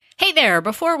Hey there!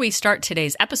 Before we start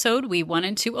today's episode, we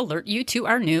wanted to alert you to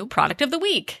our new product of the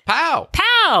week. Pow!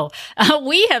 Pow!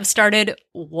 We have started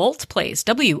Wolt Place,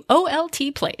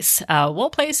 W-O-L-T Place.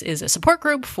 Wolt Place is a support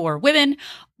group for women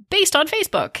based on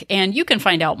Facebook, and you can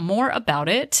find out more about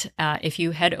it if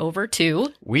you head over to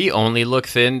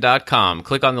weonlylookthin.com.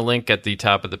 Click on the link at the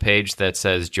top of the page that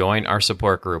says join our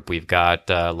support group. We've got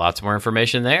lots more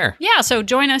information there. Yeah, so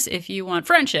join us if you want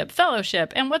friendship,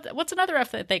 fellowship, and what's another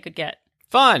F that they could get?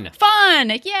 Fun!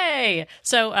 Yay!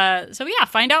 So yeah,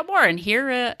 find out more. And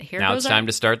here now goes it's time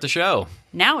to start the show.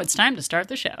 Now it's time to start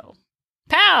the show.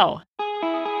 Pow!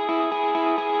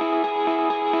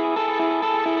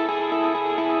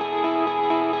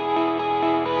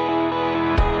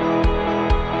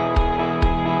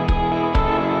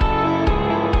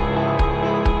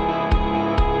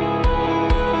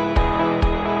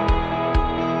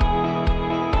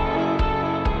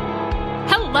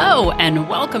 Hello, and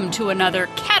welcome to another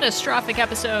catastrophic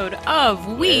episode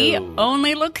of We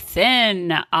Only Look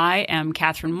Thin. I am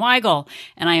Katherine Weigel,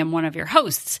 and I am one of your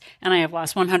hosts, and I have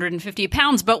lost 150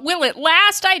 pounds, but will it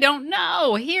last? I don't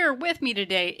know. Here with me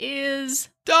today is...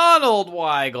 Donald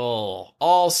Weigel,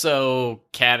 also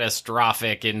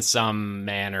catastrophic in some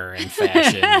manner and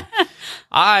fashion.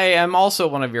 I am also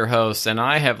one of your hosts, and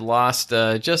I have lost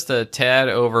just a tad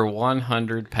over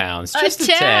 100 pounds. Just a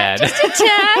tad. Just a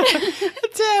tad. A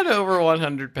tad over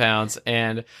 100 pounds,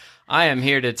 and I am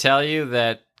here to tell you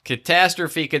that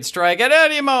catastrophe could strike at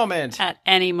any moment. At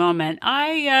any moment.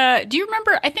 Do you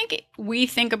remember, I think we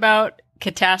think about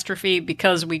catastrophe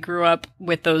because we grew up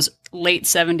with those late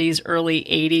 70s, early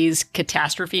 80s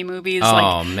catastrophe movies.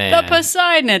 Man. The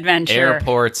Poseidon Adventure.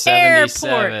 Airport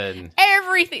 77.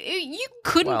 Everything. You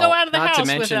couldn't go out of the house not to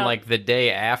mention without... like the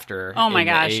day after. Oh my in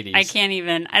gosh. the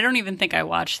 80s. I don't even think I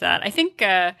watched that. I think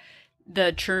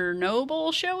the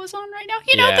Chernobyl show is on right now.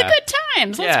 The good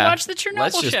times. Let's watch the Chernobyl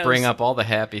shows. Let's just bring up all the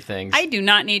happy things. I do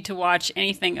not need to watch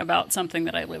anything about something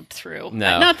that I lived through.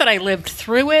 No. Not that I lived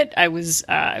through it. I was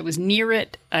near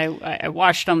it. I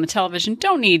watched it on the television.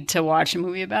 Don't need to watch a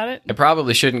movie about it. I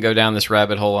probably shouldn't go down this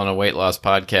rabbit hole on a weight loss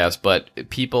podcast, but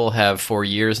people have for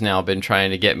years now been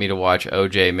trying to get me to watch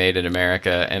OJ Made in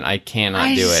America, and I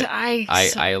cannot do it.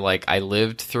 I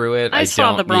lived through it. I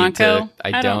saw the Bronco.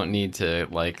 I don't need to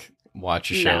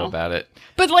watch a show about it.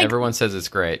 But everyone says it's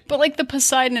great. But the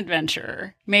Poseidon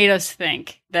Adventure made us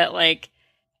think that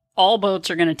all boats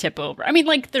are going to tip over. I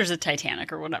mean, there's a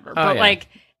Titanic or whatever, but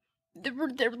there were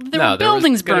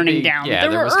buildings burning down. Yeah,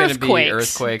 there were was going to be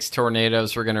earthquakes.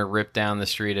 Tornadoes were going to rip down the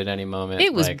street at any moment.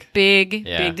 It was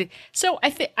big. So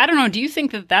I don't know. Do you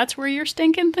think that that's where your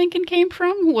stinking thinking came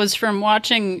from? Was from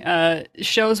watching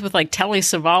shows with Telly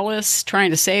Savalas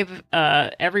trying to save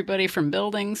everybody from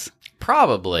buildings?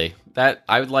 Probably. That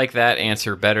I would like that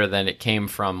answer better than it came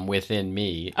from within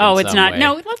me. Oh, it's not. Way.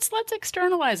 No, let's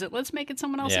externalize it. Let's make it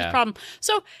someone else's problem.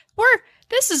 So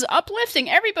this is uplifting.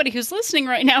 Everybody who's listening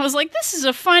right now is this is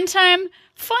a fun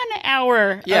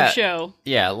hour of show.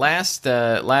 Yeah, last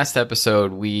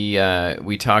episode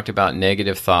we talked about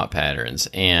negative thought patterns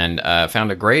and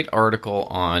found a great article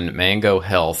on Mango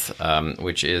Health,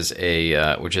 which is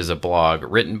a blog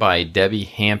written by Debbie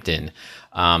Hampton.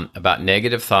 About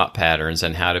negative thought patterns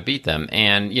and how to beat them.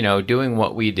 And, doing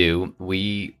what we do,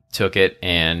 we took it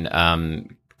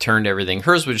and turned everything.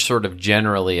 Hers was sort of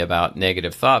generally about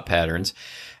negative thought patterns.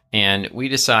 And we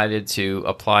decided to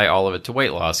apply all of it to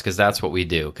weight loss because that's what we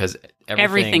do. Because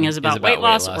everything is about weight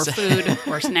loss or food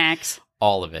or snacks.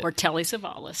 All of it. Or Telly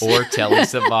Savalas.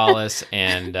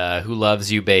 And Who Loves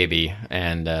You Baby.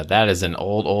 And that is an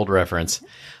old reference.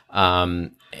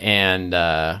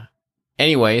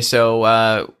 Anyway,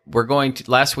 so we're going to...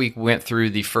 Last week we went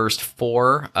through the first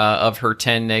 4 of her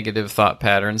 10 negative thought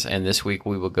patterns, and this week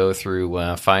we will go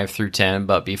through 5 through 10.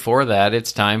 But before that,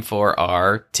 it's time for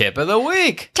our Tip of the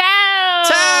Week.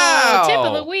 Tow! Tip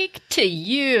of the week to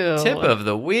you. Tip of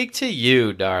the week to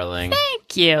you, darling.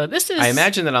 Thank you. I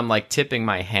imagine that I'm tipping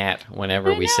my hat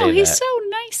whenever we say that. He's so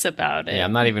nice about it. Yeah,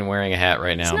 I'm not even wearing a hat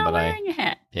right now. He's not wearing a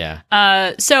hat.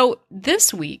 Yeah. So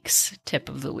this week's Tip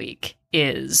of the Week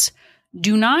is...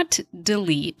 do not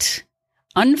delete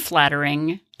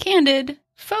unflattering, candid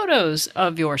photos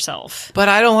of yourself. But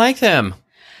I don't like them.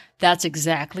 That's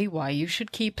exactly why you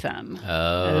should keep them.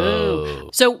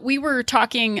 Oh. So we were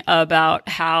talking about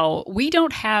how we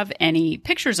don't have any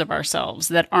pictures of ourselves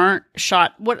that aren't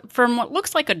shot from what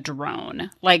looks like a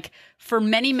drone. For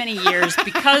many, many years,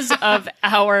 because of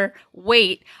our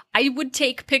weight, I would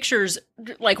take pictures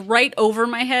right over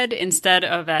my head instead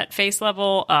of at face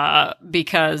level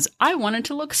because I wanted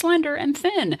to look slender and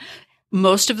thin.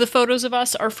 most of the photos of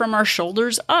us are from our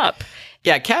shoulders up.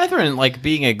 Yeah, Catherine, like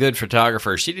being a good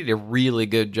photographer, she did a really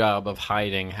good job of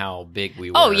hiding how big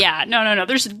we were. Oh, yeah. No.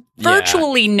 There's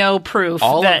virtually no proof.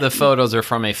 All of the photos are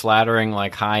from a flattering,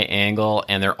 like, high angle,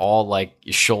 and they're all, like,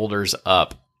 shoulders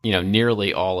up.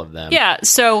 Nearly all of them. Yeah,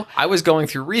 so I was going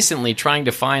through recently trying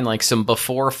to find, like, some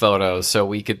before photos so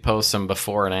we could post some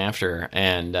before and after,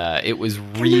 and it was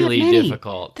really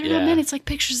difficult. They're not many. It's like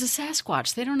pictures of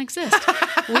Sasquatch. They don't exist.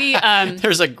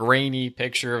 There's a grainy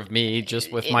picture of me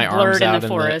just with my blurred arms out in the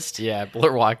forest.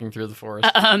 Blur walking through the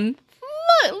forest.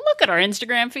 Look at our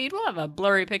Instagram feed. We'll have a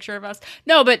blurry picture of us.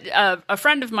 No, but a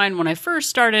friend of mine, when I first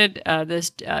started this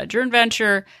journey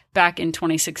venture back in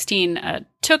 2016,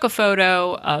 took a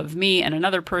photo of me and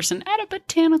another person at a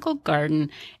botanical garden,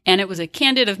 and it was a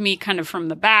candid of me kind of from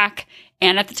the back.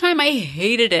 And at the time, I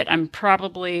hated it. I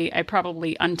probably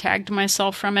untagged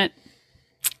myself from it,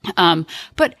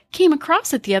 but came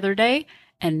across it the other day,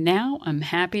 and now I'm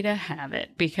happy to have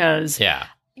it because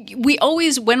we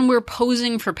always, when we're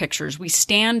posing for pictures, we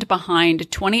stand behind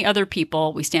 20 other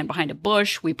people. We stand behind a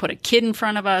bush. We put a kid in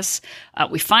front of us.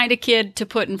 We find a kid to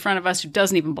put in front of us who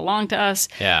doesn't even belong to us.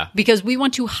 Yeah. Because we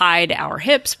want to hide our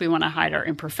hips. We want to hide our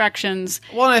imperfections.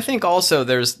 Well, and I think also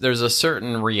there's a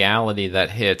certain reality that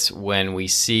hits when we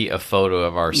see a photo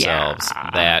of ourselves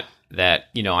that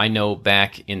I know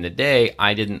back in the day,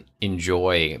 I didn't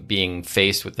enjoy being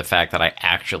faced with the fact that I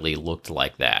actually looked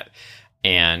like that.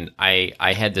 And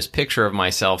I had this picture of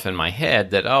myself in my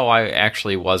head that, I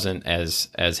actually wasn't as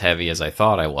heavy as I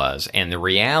thought I was. And the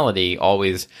reality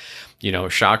always,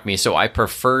 shocked me. So I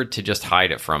preferred to just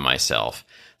hide it from myself.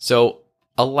 So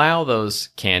allow those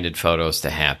candid photos to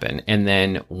happen. And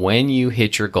then when you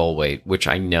hit your goal weight, which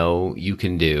I know you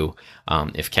can do,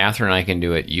 if Catherine and I can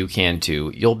do it, you can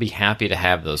too. You'll be happy to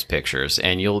have those pictures,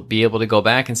 and you'll be able to go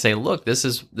back and say, look, this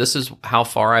is how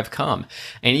far I've come.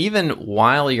 And even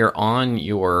while you're on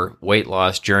your weight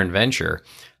loss journey venture,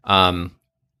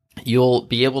 you'll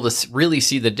be able to really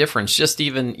see the difference. Just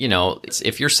even,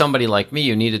 if you're somebody like me,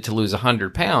 you needed to lose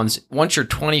 100 pounds. Once you're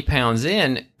 20 pounds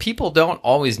in, people don't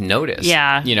always notice,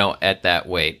 at that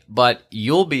weight, but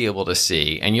you'll be able to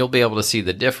see, and you'll be able to see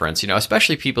the difference,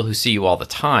 especially people who see you all the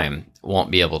time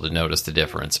won't be able to notice the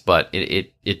difference. But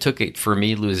it took it for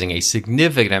me losing a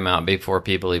significant amount before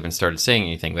people even started saying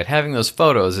anything. But having those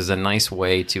photos is a nice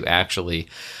way to actually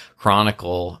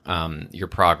chronicle your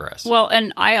progress. Well,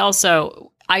 and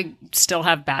I still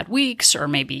have bad weeks, or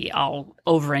maybe I'll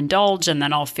overindulge and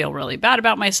then I'll feel really bad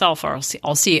about myself, or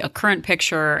I'll see a current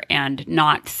picture and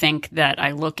not think that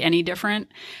I look any different.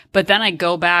 But then I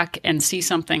go back and see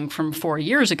something from 4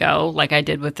 years ago, like I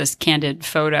did with this candid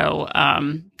photo,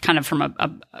 kind of from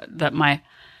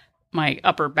my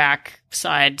upper back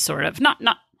side, sort of, not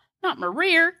my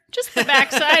rear, just the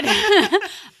back side.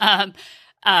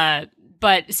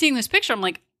 But seeing this picture, I'm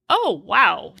like, oh,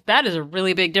 wow, that is a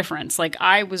really big difference. Like,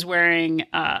 I was wearing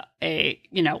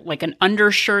like an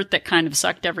undershirt that kind of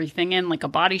sucked everything in, like a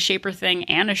body shaper thing,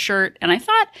 and a shirt. And I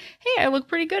thought, hey, I look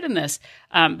pretty good in this.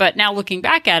 But now looking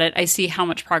back at it, I see how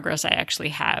much progress I actually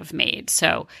have made.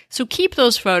 So keep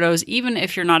those photos, even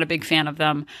if you're not a big fan of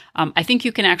them. I think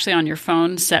you can actually on your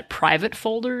phone set private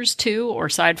folders too, or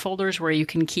side folders where you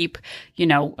can keep,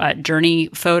 journey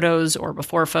photos or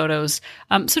before photos.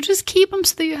 So just keep them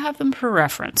so that you have them for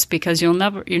reference, because you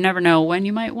never know when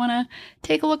you might want to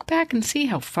take a look back and see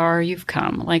how far you've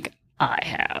come, like I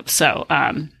have. So,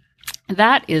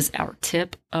 that is our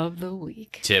tip of the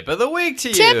week. Tip of the week to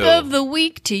you. Tip of the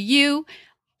week to you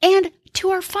and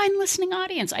to our fine listening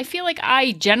audience. I feel like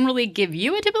I generally give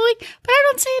you a tip of the week, but I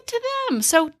don't say it to them.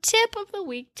 So tip of the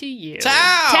week to you.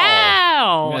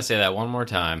 Tao! I'm going to say that one more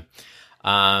time.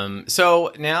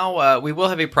 So now we will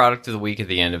have a product of the week at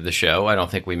the end of the show. I don't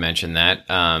think we mentioned that.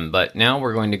 But now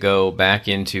we're going to go back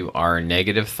into our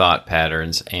negative thought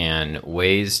patterns and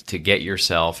ways to get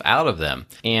yourself out of them.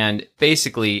 And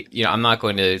basically, I'm not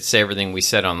going to say everything we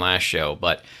said on last show,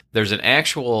 but there's an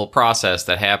actual process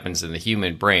that happens in the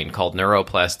human brain called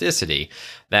neuroplasticity,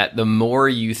 that the more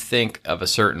you think of a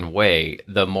certain way,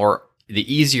 the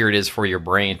easier it is for your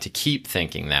brain to keep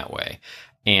thinking that way.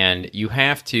 And you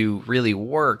have to really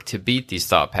work to beat these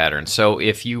thought patterns. So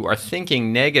if you are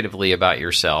thinking negatively about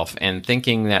yourself and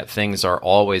thinking that things are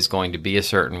always going to be a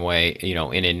certain way,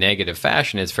 in a negative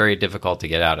fashion, it's very difficult to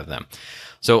get out of them.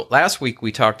 So last week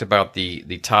we talked about the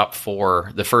top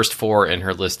four, the first four in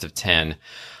her list of 10.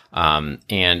 And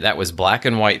that was black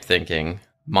and white thinking,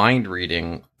 mind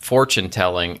reading, fortune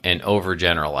telling, and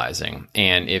overgeneralizing.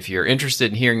 And if you're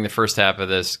interested in hearing the first half of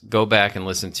this, go back and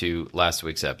listen to last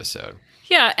week's episode.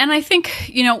 Yeah, and I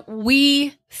think,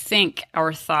 we think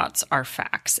our thoughts are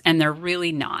facts, and they're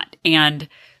really not. And,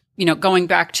 going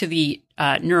back to the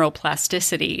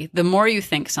neuroplasticity, the more you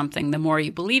think something, the more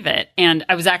you believe it. And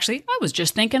I was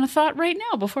just thinking a thought right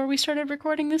now before we started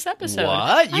recording this episode.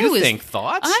 What? You think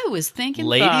thoughts? I was thinking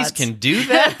Ladies thoughts. can do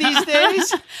that these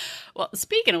days? Well,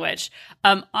 speaking of which,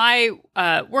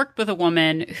 I worked with a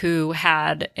woman who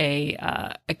had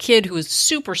a kid who was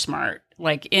super smart,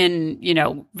 like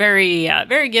very,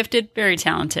 very gifted, very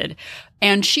talented.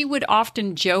 And she would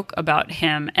often joke about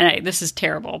him. And this is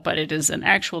terrible, but it is an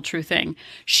actual true thing.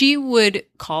 She would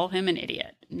call him an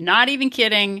idiot. Not even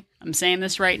kidding. I'm saying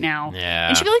this right now. Yeah.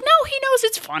 And she'd be like, no, he knows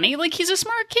it's funny. Like, he's a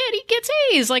smart kid. He gets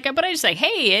A's. But I just say,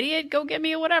 hey, idiot, go get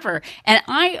me a whatever. And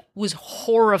I was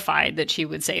horrified that she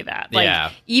would say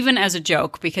that. Even as a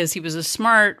joke, because he was a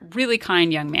smart, really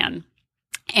kind young man.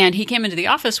 And he came into the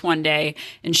office one day,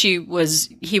 and he was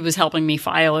helping me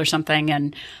file or something.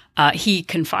 And he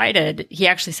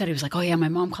actually said, he was like, oh yeah, my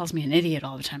mom calls me an idiot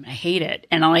all the time. I hate it.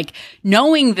 And I'm like,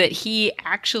 knowing that he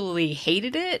actually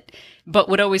hated it, but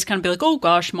would always kind of be like, oh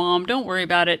gosh, mom, don't worry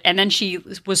about it. And then she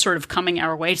was sort of coming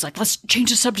our way. She's like, let's change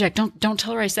the subject. Don't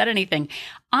tell her I said anything.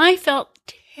 I felt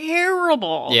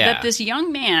terrible that this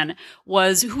young man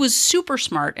who was super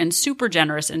smart and super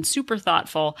generous and super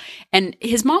thoughtful, and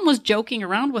his mom was joking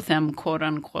around with him, quote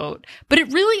unquote, but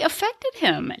it really affected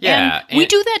him. Yeah, and we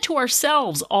do that to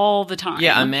ourselves all the time.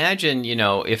 Yeah, imagine,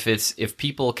 if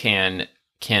people can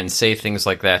say things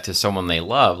like that to someone they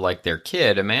love, like their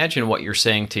kid, imagine what you're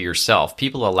saying to yourself.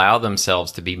 People allow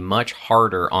themselves to be much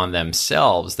harder on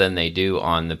themselves than they do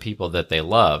on the people that they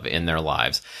love in their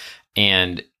lives.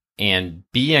 And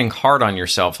being hard on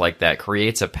yourself like that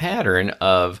creates a pattern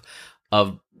of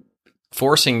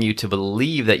forcing you to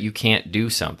believe that you can't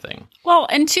do something. Well,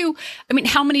 and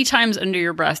how many times under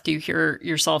your breath do you hear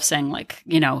yourself saying, like,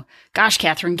 gosh,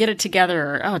 Catherine, get it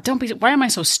together, or, oh, why am I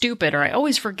so stupid, or I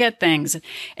always forget things.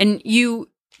 And you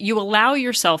allow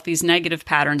yourself these negative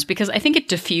patterns because I think it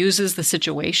diffuses the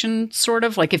situation, sort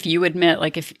of. Like, if you admit,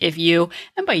 like, if you,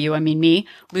 and by you I mean me,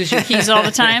 lose your keys all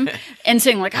the time and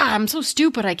saying, like, I'm so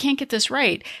stupid, I can't get this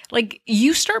right. Like,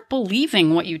 you start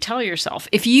believing what you tell yourself.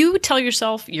 If you tell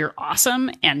yourself you're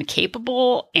awesome and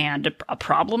capable and a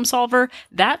problem solver,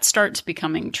 that starts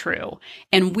becoming true.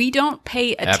 And we don't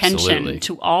pay attention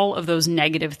to all of those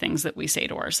negative things that we say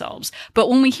to ourselves. But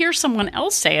when we hear someone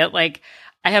else say it, like,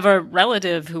 I have a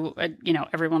relative who,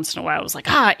 every once in a while was like,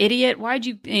 idiot, why'd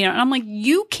you, and I'm like,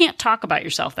 you can't talk about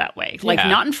yourself that way. Like,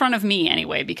 not in front of me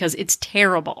anyway, because it's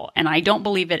terrible and I don't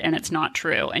believe it and it's not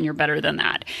true and you're better than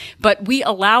that. But we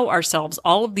allow ourselves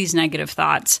all of these negative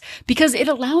thoughts because it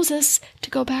allows us to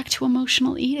go back to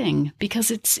emotional eating, because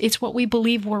it's what we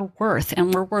believe we're worth,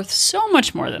 and we're worth so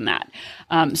much more than that.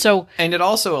 And it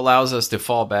also allows us to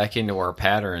fall back into our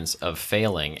patterns of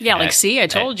failing. Yeah, I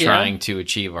told you. Trying to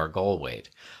achieve our goal weight.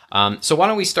 So why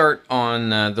don't we start on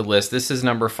the list? This is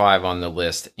number 5 on the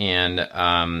list, and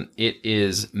it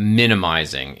is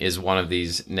minimizing is one of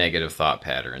these negative thought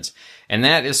patterns. And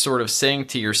that is sort of saying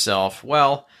to yourself,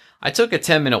 well, I took a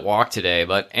 10-minute walk today,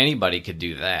 but anybody could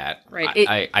do that.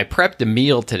 Right. I prepped a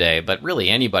meal today, but really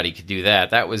anybody could do that.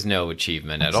 That was no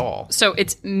achievement at all. So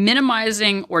it's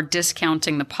minimizing or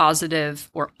discounting the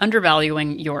positive or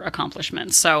undervaluing your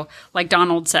accomplishments. So like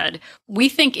Donald said, we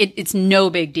think it's no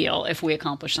big deal if we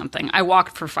accomplish something. I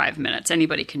walked for 5 minutes.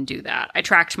 Anybody can do that. I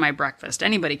tracked my breakfast.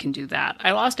 Anybody can do that.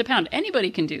 I lost a pound.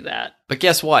 Anybody can do that. But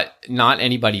guess what? Not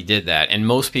anybody did that, and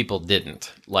most people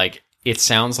didn't. Like, it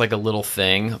sounds like a little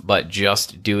thing, but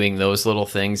just doing those little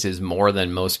things is more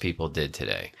than most people did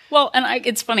today. Well, and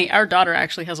it's funny. Our daughter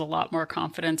actually has a lot more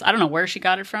confidence. I don't know where she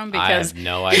got it from, because I have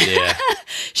no idea.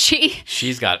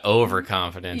 She's got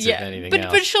overconfidence, if anything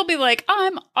else. But she'll be like,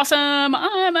 I'm awesome.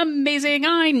 I'm amazing.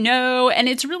 I know. And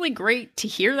it's really great to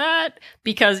hear that,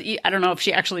 because I don't know if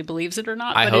she actually believes it or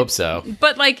not. I hope so.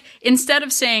 But like, instead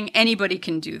of saying anybody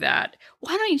can do that,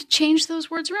 why don't you change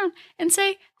those words around and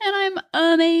say, and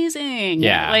I'm amazing.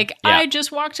 Yeah. I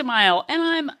just walked a mile and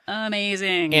I'm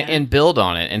amazing. And build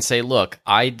on it and say, look,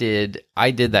 I did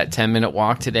that 10-minute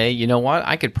walk today. You know what?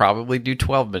 I could probably do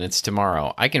 12 minutes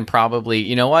tomorrow. I can probably,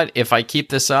 you know what? If I keep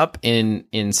this up in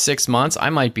 6 months, I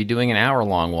might be doing an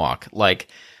hour-long walk. Like,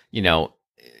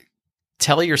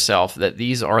 tell yourself that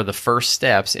these are the first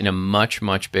steps in a much,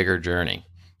 much bigger journey.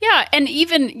 Yeah. And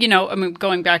even,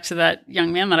 going back to that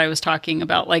young man that I was talking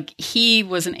about, like, he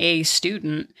was an A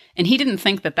student and he didn't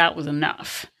think that was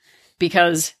enough,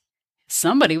 because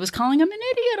somebody was calling him an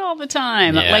idiot all the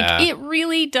time. Yeah. Like, it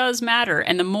really does matter.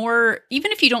 And the more,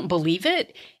 even if you don't believe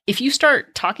it, if you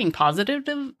start talking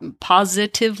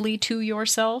positively to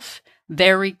yourself,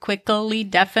 very quickly,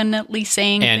 definitely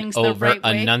saying and things over the right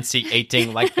way.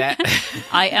 enunciating like that.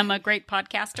 I am a great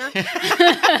podcaster.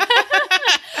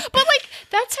 But like,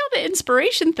 that's how the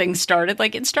inspiration thing started.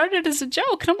 Like, it started as a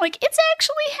joke. And I'm like, it's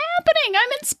actually happening.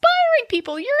 I'm inspiring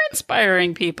people. You're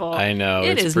inspiring people. I know.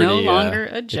 It is no longer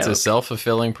a joke. It's a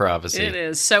self-fulfilling prophecy. It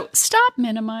is. So stop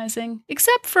minimizing,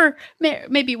 except for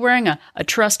maybe wearing a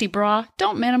trusty bra.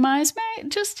 Don't minimize.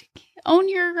 Just own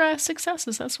your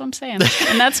successes. That's what I'm saying.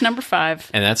 And that's number 5.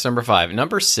 And that's number 5.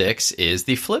 Number 6 is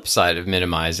the flip side of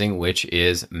minimizing, which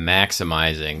is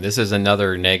maximizing. This is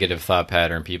another negative thought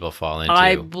pattern people fall into.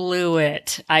 I blew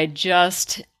it. I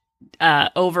just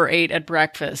overate at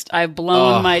breakfast. I've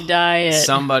blown my diet.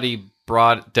 Somebody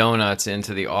brought donuts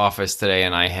into the office today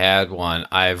and I had one.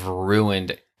 I've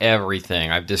ruined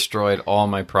everything. I've destroyed all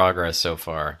my progress so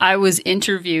far. I was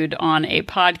interviewed on a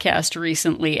podcast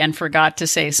recently and forgot to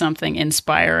say something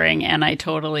inspiring, and I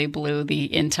totally blew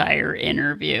the entire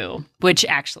interview, which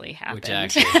actually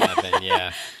happened.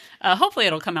 Yeah. Hopefully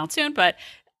it'll come out soon, but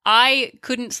I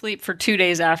couldn't sleep for 2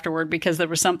 days afterward because there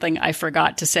was something I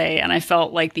forgot to say, and I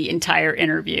felt like the entire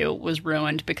interview was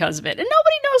ruined because of it. And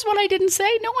nobody knows what I didn't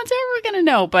say. No one's ever going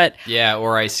to know, but... Yeah,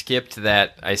 or I skipped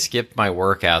my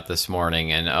workout this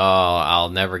morning, and I'll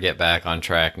never get back on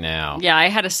track now. Yeah, I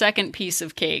had a second piece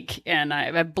of cake, and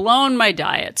I've blown my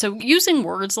diet. So using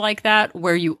words like that,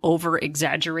 where you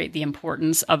over-exaggerate the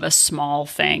importance of a small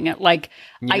thing, like...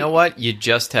 You know what? You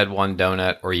just had one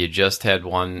donut, or you just had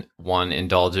one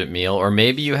indulgent meal, or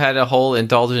maybe you had a whole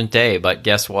indulgent day, but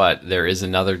guess what? There is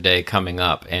another day coming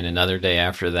up and another day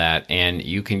after that, and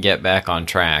you can get back on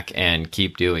track and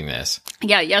keep doing this.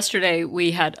 Yeah, yesterday we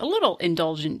had a little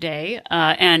indulgent day,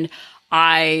 and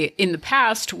I, in the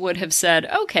past, would have said,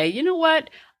 okay, you know what?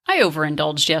 I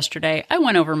overindulged yesterday. I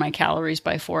went over my calories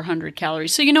by 400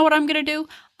 calories. So you know what I'm going to do?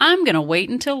 I'm going to wait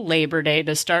until Labor Day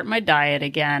to start my diet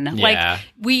again. Yeah. Like,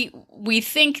 we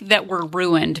think that we're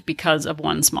ruined because of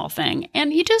one small thing.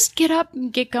 And you just get up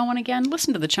and get going again.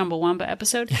 Listen to the Chumbawamba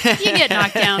episode. You get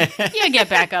knocked down. You get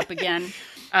back up again.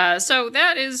 So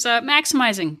that is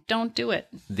maximizing. Don't do it.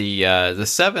 The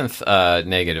 7th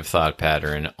negative thought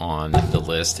pattern on the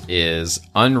list is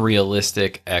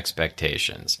unrealistic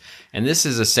expectations. And this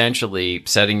is essentially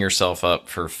setting yourself up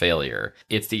for failure.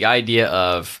 It's the idea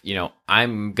of,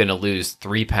 I'm going to lose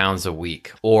 3 pounds a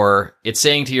week. Or it's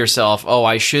saying to yourself,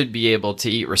 I should be able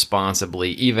to eat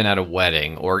responsibly even at a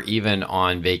wedding or even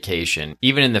on vacation.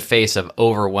 Even in the face of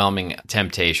overwhelming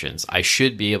temptations, I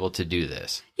should be able to do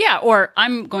this. Yeah, or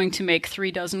I'm going to make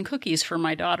 3 dozen cookies for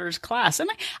my daughter's class, and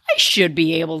I should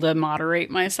be able to moderate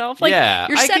myself. Like, yeah,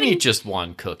 I can eat just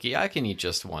one cookie. I can eat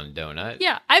just one donut.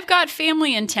 Yeah, I've got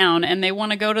family in town, and they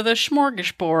want to go to the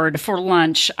smorgasbord for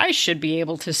lunch. I should be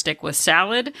able to stick with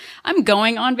salad. I'm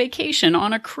going on vacation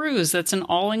on a cruise that's an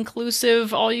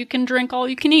all-inclusive, all-you-can-drink,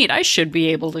 all-you-can-eat. I should be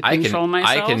able to control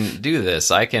myself. I can do this.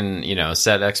 I can,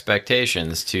 set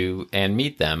expectations and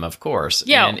meet them, of course.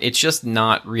 Yeah. And it's just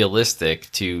not realistic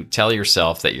to tell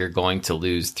yourself that you're going to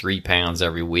lose 3 pounds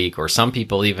every week, or some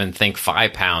people even think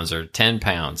 5 pounds or 10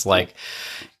 pounds. Like,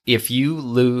 if you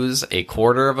lose a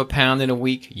quarter of a pound in a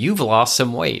week, you've lost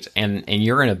some weight and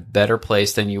you're in a better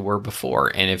place than you were before.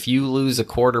 And if you lose a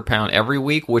quarter pound every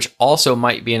week, which also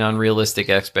might be an unrealistic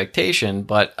expectation,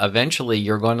 but eventually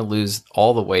you're going to lose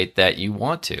all the weight that you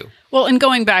want to. Well, and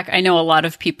going back, I know a lot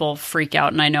of people freak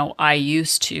out, and I know I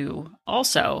used to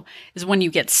also, is when you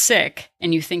get sick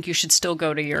and you think you should still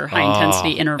go to your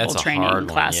high-intensity interval training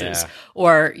classes. Yeah.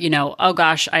 Or, oh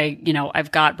gosh,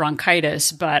 I've got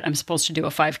bronchitis, but I'm supposed to do a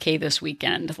 5K this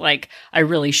weekend. Like, I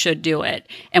really should do it.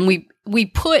 And we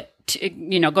put,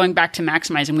 going back to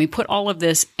maximizing, we put all of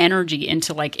this energy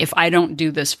into, like, if I don't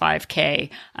do this 5K,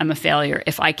 I'm a failure.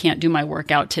 If I can't do my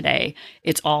workout today,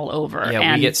 it's all over. Yeah,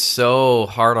 and we get so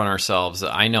hard on ourselves.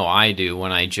 I know I do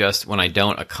when I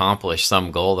don't accomplish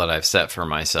some goal that I've set for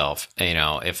myself.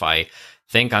 If I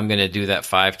think I'm going to do that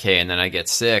 5K and then I get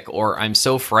sick, or I'm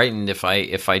so frightened if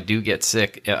I do get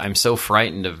sick, I'm so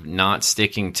frightened of not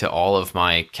sticking to all of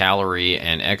my calorie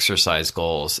and exercise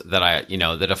goals that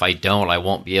that if I don't, I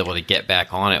won't be able to get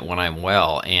back on it when I'm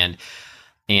well. And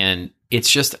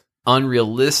it's just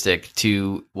unrealistic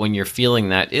to, when you're feeling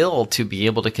that ill, to be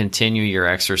able to continue your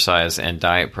exercise and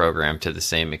diet program to the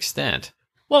same extent.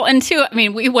 Well, and two,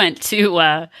 we went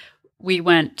to we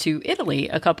went to Italy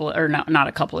not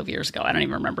a couple of years ago. I don't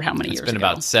even remember how many years ago. It's been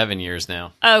about 7 years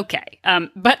now. Okay.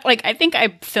 But like, I think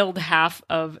I filled half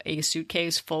of a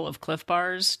suitcase full of Cliff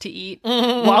Bars to eat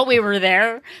while we were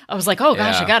there. I was like, oh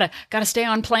gosh, I gotta stay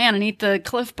on plan and eat the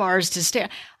Cliff Bars to stay.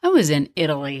 I was in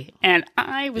Italy and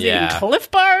I was eating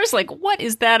Cliff Bars. Like, what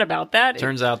is that about that?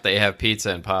 Turns out they have pizza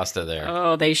and pasta there.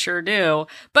 Oh, they sure do.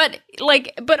 But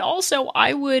also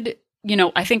I would,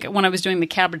 I think when I was doing the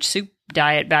cabbage soup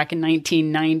diet back in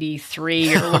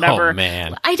 1993 or whatever, oh,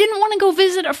 man. I didn't want to go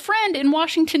visit a friend in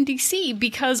Washington, D.C.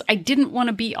 because I didn't want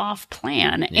to be off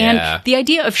plan. Yeah. And the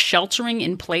idea of sheltering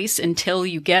in place until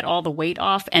you get all the weight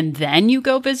off and then you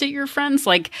go visit your friends,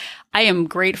 like, I am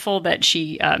grateful that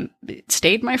she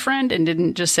stayed my friend and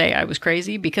didn't just say I was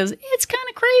crazy, because it's kind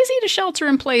of crazy to shelter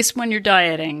in place when you're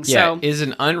dieting. Yeah, So is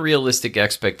an unrealistic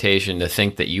expectation to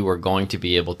think that you are going to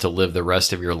be able to live the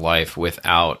rest of your life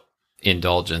without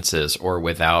indulgences or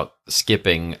without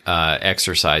skipping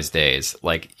exercise days.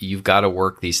 Like, you've got to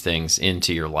work these things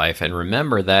into your life and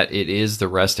remember that it is the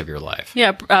rest of your life.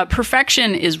 Yeah,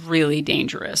 perfection is really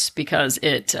dangerous because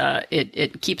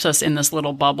it keeps us in this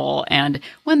little bubble, and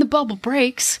when the bubble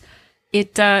breaks,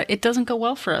 it doesn't go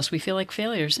well for us. We feel like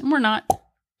failures, and we're not.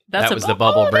 That was the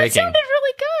bubble breaking. That sounded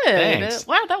really good. Thanks.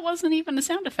 Wow, that wasn't even a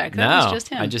sound effect. That was just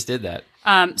him. I just did that.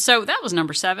 So that was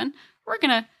number 7.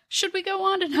 Should we go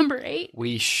on to number 8?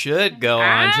 We should go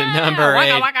on to number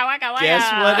 8. Waka, waka.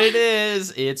 Guess what it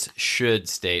is? It's should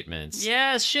statements.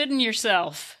 Yes, shouldn't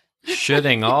yourself.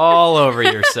 Shoulding all over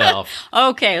yourself.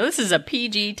 Okay, this is a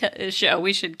PG show.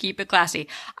 We should keep it classy.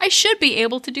 I should be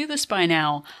able to do this by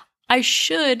now. I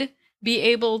should be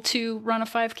able to run a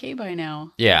 5K by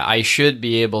now. Yeah, I should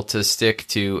be able to stick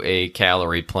to a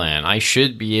calorie plan. I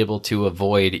should be able to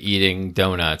avoid eating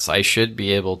donuts. I should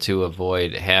be able to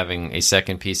avoid having a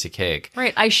second piece of cake.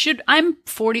 Right. I'm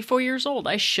 44 years old.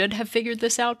 I should have figured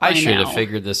this out by now. I should have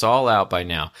figured this all out by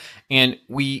now. And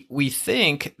we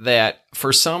think that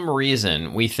for some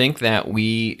reason, we think that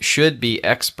we should be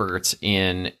experts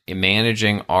in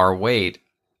managing our weight,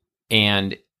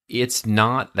 and it's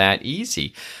not that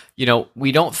easy.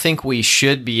 We don't think we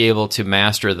should be able to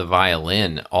master the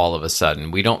violin all of a sudden.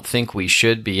 We don't think we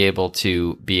should be able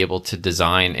to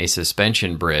design a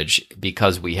suspension bridge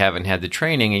because we haven't had the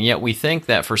training, and yet we think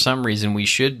that for some reason we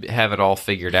should have it all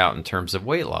figured out in terms of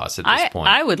weight loss at this point.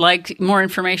 I would like more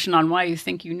information on why you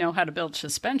think you know how to build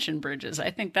suspension bridges.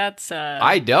 I think that's...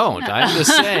 I don't. I'm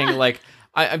just saying,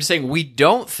 I'm saying we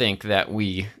don't think that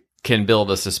we can build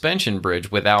a suspension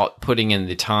bridge without putting in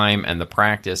the time and the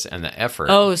practice and the effort.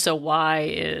 Oh, so why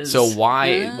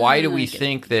do we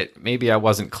think that, maybe I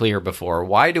wasn't clear before,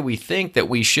 why do we think that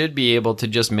we should be able to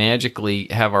just magically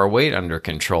have our weight under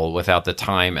control without the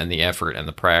time and the effort and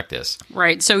the practice?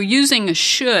 Right. So using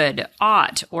should,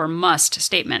 ought, or must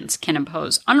statements can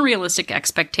impose unrealistic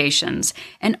expectations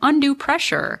and undue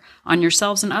pressure on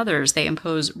yourselves and others. They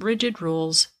impose rigid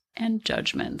rules and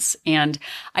judgments. And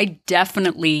I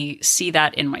definitely see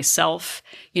that in myself.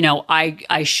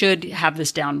 I should have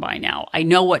this down by now. I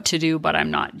know what to do, but I'm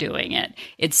not doing it.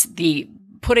 It's the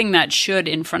putting that should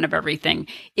in front of everything.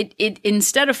 It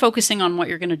instead of focusing on what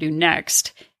you're going to do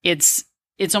next, it's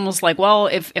almost like, well,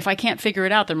 if I can't figure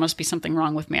it out, there must be something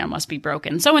wrong with me. I must be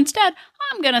broken. So instead,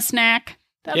 I'm going to snack.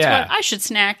 That's what I should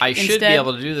snack. I should be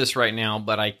able to do this right now,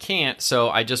 but I can't,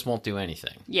 so I just won't do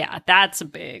anything. Yeah, that's a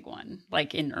big one.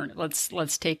 Like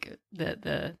let's take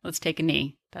let's take a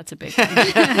knee. That's a big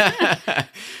one.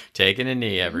 Taking a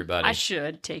knee, everybody. I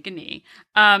should take a knee.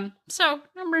 So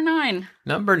number 9.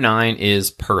 Number 9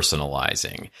 is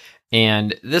personalizing.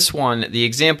 And this one, the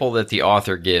example that the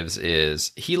author gives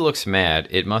is, he looks mad.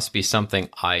 It must be something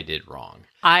I did wrong.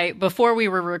 Before we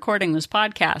were recording this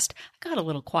podcast, I got a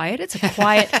little quiet. It's a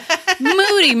quiet,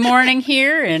 moody morning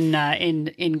here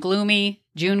in gloomy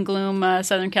June gloom,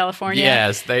 Southern California.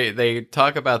 Yes, they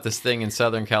talk about this thing in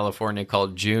Southern California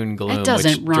called June gloom, which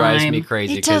rhyme. Drives me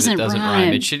crazy because it doesn't rhyme.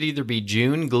 It It should either be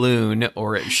June gloon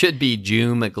or it should be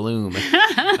June gloom.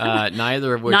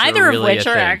 Neither of which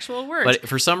are actual words. But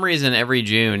for some reason, every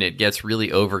June it gets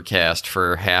really overcast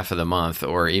for half of the month,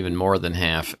 or even more than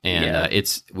half, and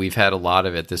we've had a lot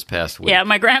of it this past week. Yeah,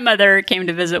 my grandmother came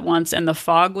to visit once, and the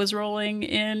fog was rolling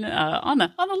in on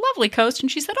the lovely coast,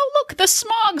 and she said, "Oh, look, the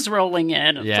smog's rolling in."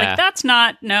 It's like,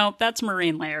 that's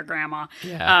marine layer, Grandma.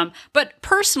 Yeah. But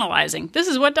personalizing, this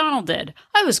is what Donald did.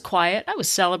 I was quiet. I was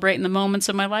celebrating the moments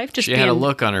of my life. She had a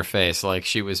look on her face like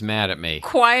she was mad at me.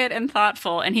 Quiet and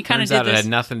thoughtful, and he kind of did this. It had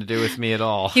nothing to do with me at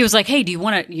all. He was like, "Hey, you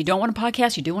don't want a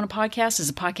podcast? You do want a podcast? Is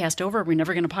the podcast over? Are we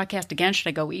never going to podcast again? Should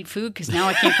I go eat food? Because now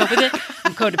I can't cope with it.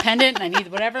 I'm codependent and I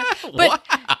need whatever." But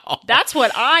wow. That's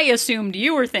what I assumed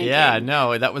you were thinking. Yeah,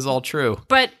 no, that was all true.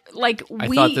 But like I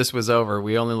thought this was over.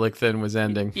 We Only Look Thin was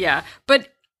ending. Yeah, but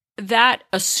that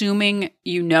assuming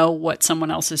you know what someone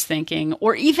else is thinking,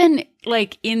 or even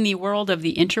like in the world of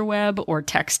the interweb or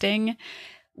texting,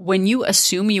 when you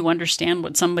assume you understand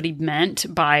what somebody meant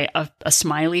by a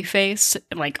smiley face,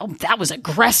 like, oh, that was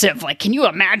aggressive. Like, can you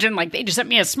imagine? Like, they just sent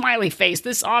me a smiley face.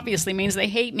 This obviously means they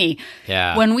hate me.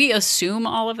 Yeah. When we assume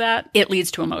all of that, it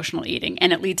leads to emotional eating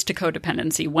and it leads to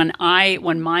codependency. When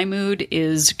my mood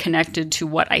is connected to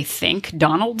what I think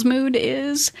Donald's mood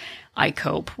is, I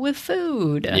cope with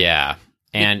food. Yeah.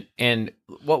 And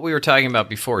what we were talking about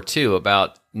before too,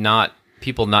 about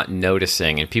people not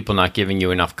noticing and people not giving you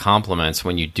enough compliments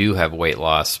when you do have weight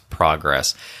loss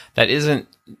progress. That isn't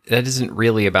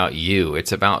really about you.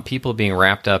 It's about people being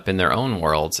wrapped up in their own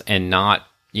worlds and not,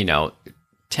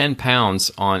 10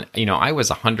 pounds on, I was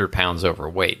 100 pounds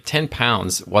overweight. 10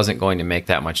 pounds wasn't going to make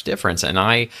that much difference. And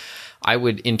I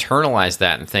would internalize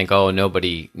that and think, oh,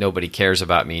 nobody cares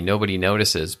about me. Nobody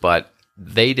notices. But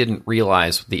they didn't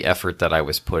realize the effort that I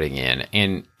was putting in.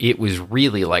 And it was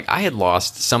really like I had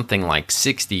lost something like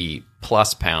 60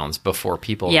 plus pounds before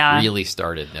people really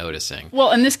started noticing. Well,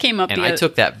 and this came up. And I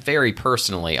took that very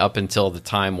personally up until the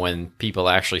time when people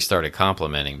actually started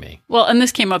complimenting me. Well, and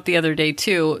this came up the other day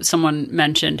too. Someone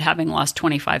mentioned having lost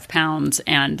 25 pounds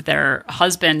and their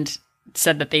husband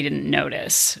said that they didn't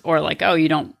notice, or like, oh, you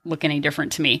don't look any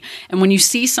different to me. And when you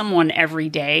see someone every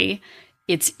day,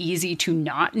 it's easy to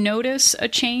not notice a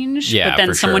change. Yeah, but then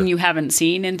for someone sure. you haven't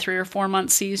seen in 3 or 4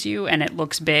 months sees you and it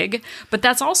looks big. But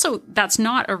that's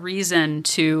not a reason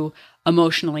to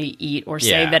emotionally eat or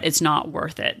say that it's not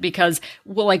worth it, because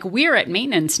we're at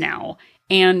maintenance now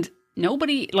and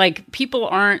people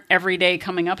aren't every day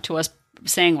coming up to us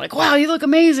saying like, wow, you look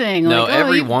amazing. No, like,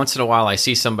 every once in a while I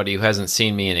see somebody who hasn't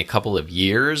seen me in a couple of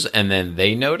years and then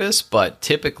they notice, but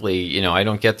typically, I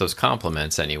don't get those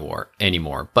compliments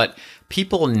anymore. But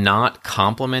people not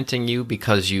complimenting you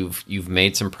because you've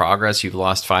made some progress, you've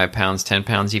lost 5 pounds, 10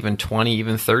 pounds, even 20,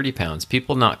 even 30 pounds.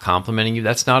 People not complimenting you,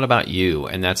 that's not about you,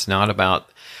 and that's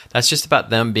just about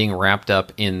them being wrapped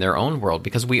up in their own world,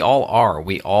 because we all are.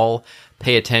 We all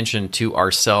pay attention to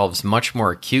ourselves much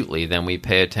more acutely than we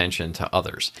pay attention to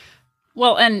others.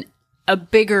 Well, and a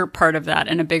bigger part of that,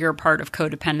 and a bigger part of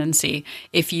codependency,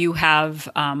 if you have,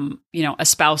 a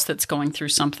spouse that's going through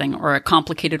something, or a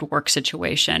complicated work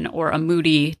situation, or a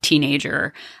moody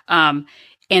teenager,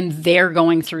 and they're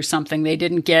going through something, they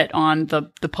didn't get on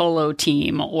the polo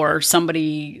team, or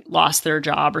somebody lost their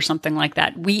job or something like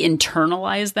that, we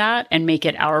internalize that and make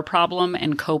it our problem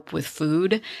and cope with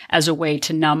food as a way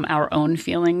to numb our own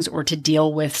feelings or to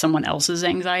deal with someone else's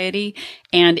anxiety.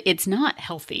 And it's not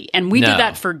healthy. And we did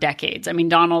that for decades. I mean,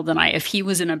 Donald and I, if he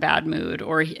was in a bad mood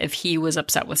or if he was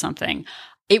upset with something,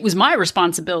 it was my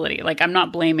responsibility. Like, I'm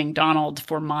not blaming Donald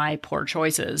for my poor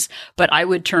choices, but I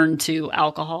would turn to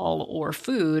alcohol or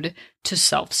food to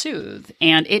self-soothe.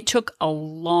 And it took a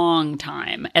long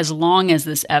time, as long as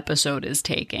this episode is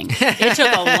taking. It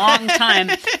took a long time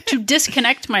to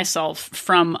disconnect myself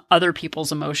from other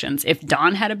people's emotions. If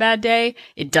Don had a bad day,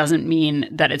 it doesn't mean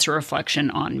that it's a reflection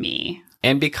on me.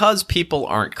 And because people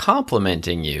aren't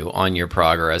complimenting you on your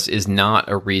progress is not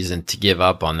a reason to give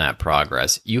up on that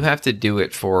progress. You have to do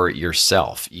it for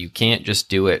yourself. You can't just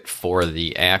do it for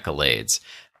the accolades.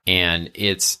 And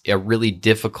it's a really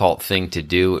difficult thing to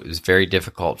do. It was very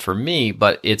difficult for me,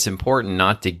 but it's important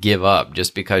not to give up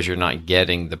just because you're not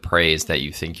getting the praise that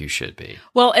you think you should be.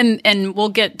 Well, and we'll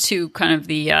get to kind of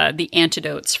the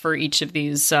antidotes for each of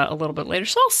these a little bit later.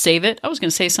 So I'll save it. I was going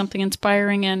to say something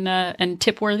inspiring and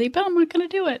tip-worthy, but I'm not going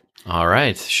to do it. All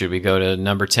right. Should we go to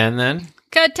number 10 then?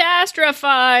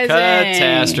 Catastrophizing.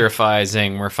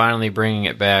 Catastrophizing. We're finally bringing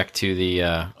it back to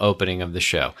the opening of the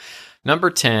show.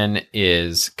 Number 10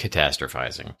 is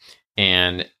catastrophizing.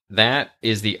 And that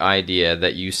is the idea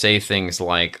that you say things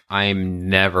like, I'm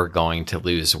never going to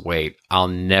lose weight. I'll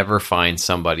never find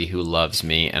somebody who loves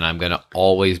me, and I'm going to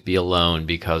always be alone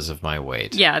because of my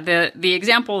weight. Yeah, the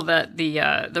example that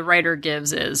the writer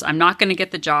gives is, I'm not going to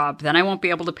get the job, then I won't be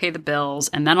able to pay the bills,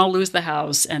 and then I'll lose the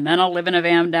house, and then I'll live in a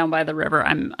van down by the river.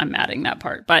 I'm adding that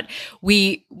part. But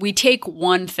we take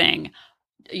one thing.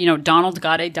 Donald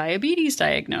got a diabetes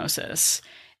diagnosis.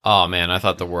 Oh, man, I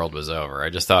thought the world was over. I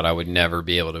just thought I would never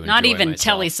be able to enjoy Not even myself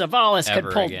Telly Savalas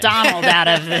could pull again. Donald out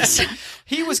of this.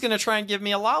 He was going to try and give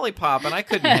me a lollipop, and I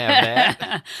couldn't have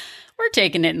that. We're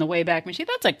taking it in the Wayback Machine.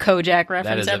 That's a Kojak reference,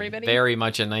 That is everybody. very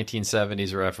much a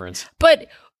 1970s reference. But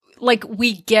like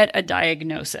we get a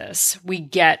diagnosis, we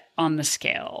get on the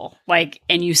scale, like,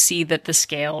 and you see that the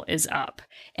scale is up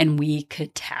and we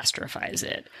catastrophize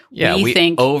it. Yeah, we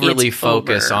think overly it's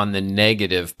focus over. on the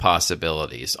negative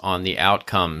possibilities, on the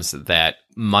outcomes that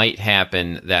might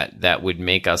happen that would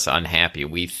make us unhappy.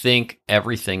 We think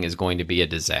everything is going to be a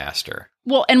disaster.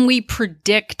 Well, and we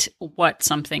predict what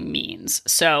something means.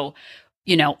 So,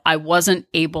 you know, I wasn't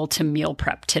able to meal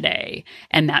prep today,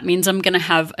 and that means I'm going to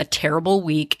have a terrible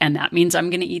week, and that means I'm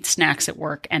going to eat snacks at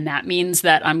work, and that means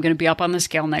that I'm going to be up on the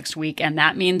scale next week, and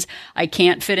that means I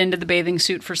can't fit into the bathing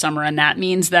suit for summer, and that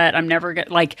means that I'm never going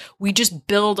to, like, we just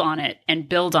build on it and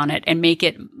make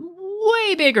it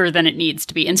way bigger than it needs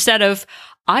to be, instead of,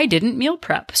 I didn't meal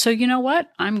prep. So you know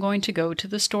what? I'm going to go to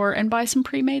the store and buy some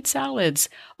pre-made salads.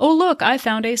 Oh, look, I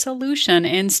found a solution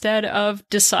instead of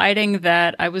deciding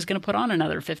that I was going to put on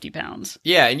another 50 pounds.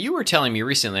 Yeah, and you were telling me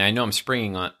recently, I know I'm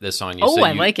springing this on you. Oh, so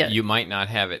I like it. You might not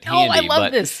have it Oh, handy. I love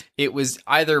but this. It was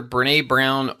either Brene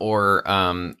Brown or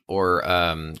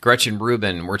Gretchen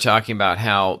Rubin were talking about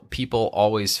how people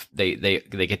always, they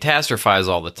catastrophize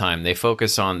all the time.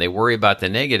 They worry about the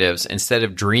negatives instead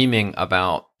of dreaming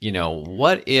about, you know,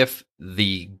 what if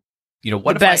the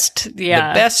best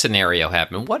scenario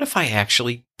happened? What if I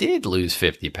actually did lose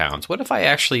 50 pounds? What if I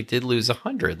actually did lose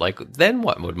 100? Like, then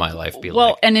what would my life be like?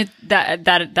 Well, and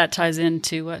that ties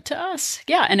into to us.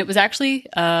 Yeah, and it was actually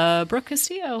Brooke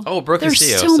Castillo. Oh, Brooke Castillo.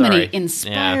 There's so sorry. many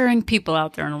inspiring people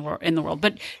out there in the world.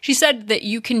 But she said that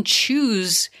you can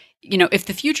choose, you know, if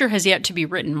the future has yet to be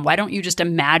written, why don't you just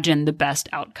imagine the best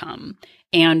outcome?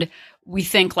 And we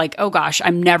think like, oh gosh,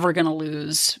 I'm never going to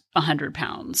lose 100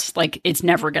 pounds. Like, it's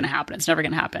never going to happen. It's never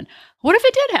going to happen. What if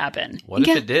it did happen? What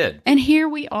if it did? And here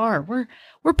we are.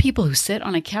 We're people who sit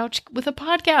on a couch with a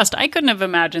podcast. I couldn't have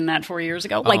imagined that 4 years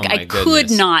ago. Like, I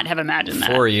could not have imagined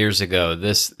that. 4 years ago,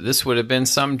 this would have been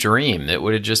some dream. It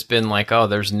would have just been like, oh,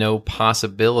 there's no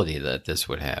possibility that this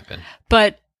would happen.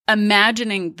 But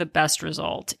imagining the best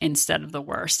result instead of the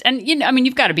worst. And, you know, I mean,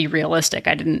 you've got to be realistic.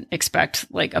 I didn't expect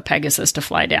like a Pegasus to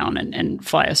fly down and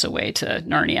fly us away to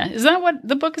Narnia. Is that what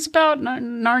the book is about?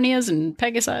 Narnias and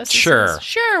Pegasus? Sure.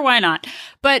 Sure, why not?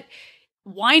 But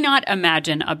why not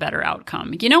imagine a better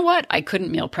outcome? You know what? I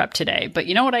couldn't meal prep today, but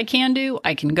you know what I can do?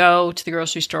 I can go to the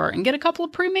grocery store and get a couple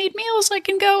of pre-made meals. I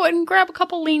can go and grab a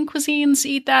couple lean cuisines,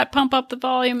 eat that, pump up the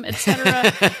volume,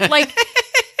 etc. Like,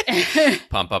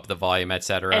 pump up the volume,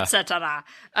 etc. etc.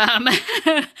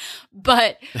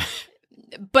 But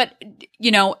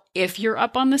you know, if you're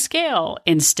up on the scale,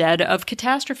 instead of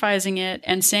catastrophizing it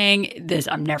and saying this,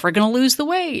 I'm never going to lose the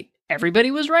weight, everybody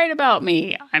was right about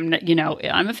me, I'm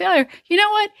a failure. You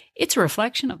know what? It's a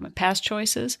reflection of my past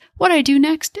choices. What I do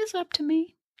next is up to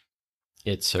me.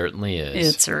 It certainly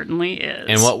is. It certainly is.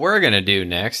 And what we're going to do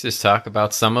next is talk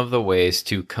about some of the ways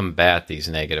to combat these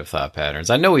negative thought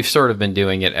patterns. I know we've sort of been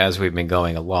doing it as we've been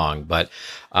going along, but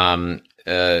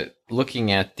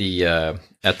looking at the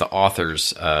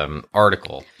author's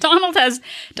article,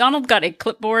 Donald got a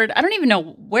clipboard. I don't even know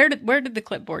where did the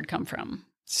clipboard come from?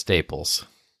 Staples.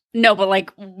 No, but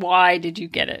like, why did you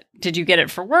get it? Did you get it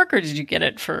for work or did you get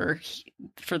it for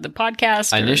the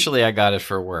podcast? Initially, I got it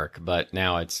for work, but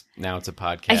now it's a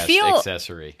podcast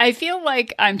accessory. I feel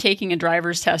like I'm taking a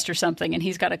driver's test or something, and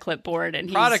he's got a clipboard.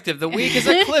 And product of the week is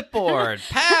a clipbout.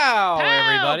 Pow,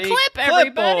 everybody!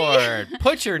 Everybody! Clipboard.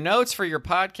 Put your notes for your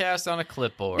podcast on a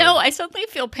clipboard. No, I suddenly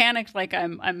feel panicked, like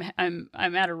I'm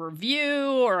at a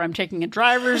review or I'm taking a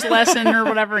driver's lesson or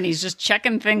whatever, and he's just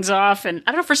checking things off. And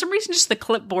I don't know, for some reason, just the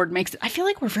clipboard makes it. I feel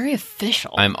like we're very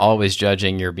official. I'm always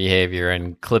judging your behavior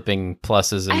and clipping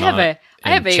pluses and I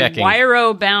have a checking.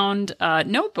 Wiro bound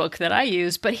notebook that I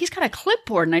use, but he's got a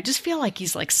clipboard, and I just feel like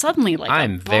he's like suddenly like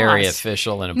I'm a boss. very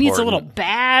official and important. He needs a little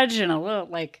badge and a little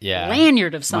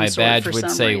lanyard of some sort. My badge for would some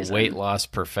say reason. weight loss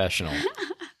professional.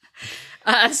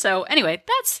 So anyway,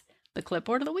 that's the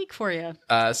clipboard of the week for you.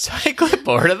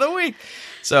 Clipboard of the week.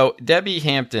 So Debbie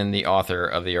Hampton, the author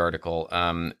of the article,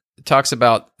 talks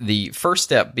about the first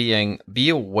step being be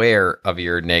aware of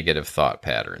your negative thought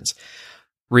patterns.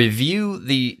 Review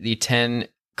the 10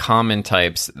 common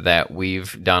types that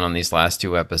we've done on these last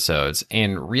 2 episodes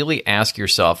and really ask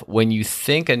yourself, when you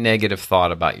think a negative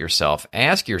thought about yourself,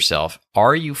 ask yourself,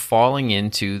 are you falling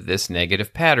into this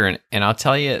negative pattern? And I'll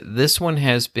tell you, this one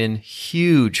has been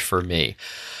huge for me.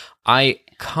 I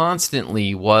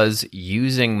constantly was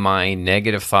using my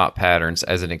negative thought patterns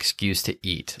as an excuse to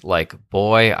eat. Like,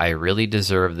 boy, I really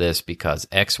deserve this because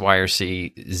X, Y, or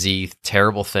Z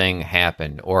terrible thing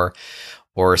happened, or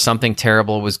something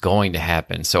terrible was going to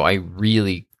happen. So I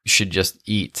really should just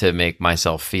eat to make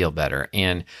myself feel better.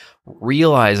 And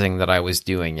realizing that I was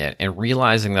doing it and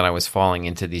realizing that I was falling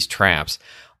into these traps,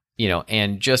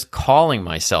 and just calling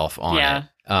myself on it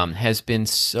has been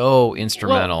so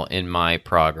instrumental in my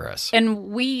progress.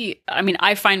 And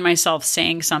I find myself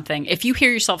saying something. If you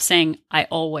hear yourself saying, I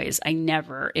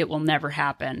never, it will never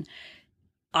happen,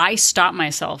 I stop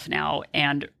myself now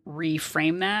and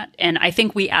reframe that. And I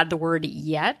think we add the word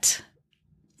yet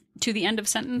to the end of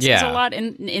sentences a lot.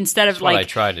 And instead of what I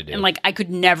try to do. And I could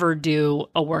never do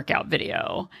a workout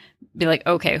video. Be like,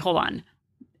 okay, hold on.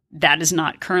 That is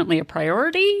not currently a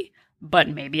priority, but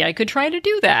maybe I could try to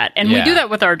do that. And we do that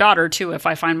with our daughter too. If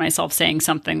I find myself saying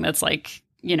something that's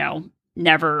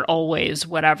never, always,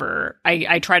 whatever,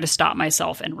 I try to stop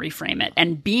myself and reframe it.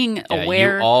 And being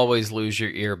aware. You always lose your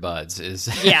earbuds is.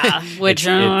 Which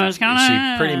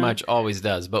she pretty much always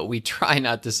does. But we try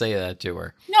not to say that to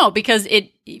her. No, because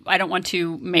I don't want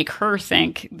to make her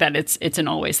think that it's an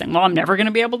always thing. Well, I'm never going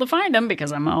to be able to find them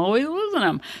because I'm always losing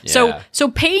them. Yeah. So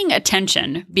paying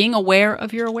attention, being aware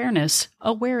of your awareness,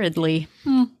 awaredly.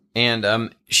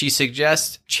 And she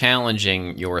suggests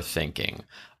challenging your thinking.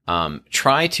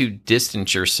 Try to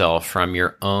distance yourself from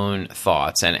your own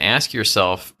thoughts and ask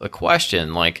yourself a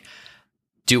question like,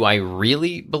 do I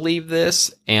really believe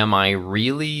this? Am I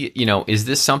really, is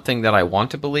this something that I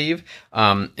want to believe?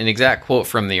 An exact quote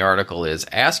from the article is,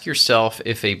 ask yourself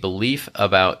if a belief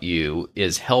about you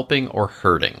is helping or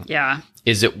hurting. Yeah.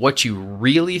 Is it what you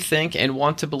really think and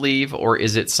want to believe, or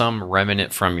is it some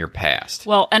remnant from your past?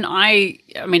 Well, and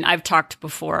I've talked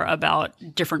before about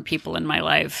different people in my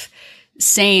life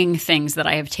saying things that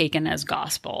I have taken as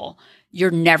gospel.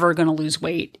 You're never going to lose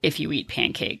weight if you eat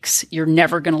pancakes. You're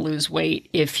never going to lose weight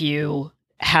if you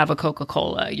have a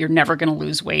Coca-Cola. You're never going to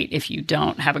lose weight if you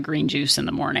don't have a green juice in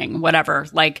the morning, whatever.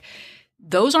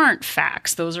 Those aren't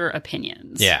facts. Those are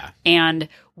opinions. Yeah. And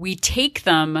we take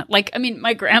them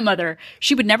my grandmother,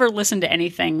 she would never listen to any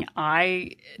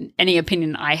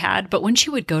opinion I had. But when she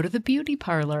would go to the beauty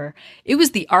parlor, it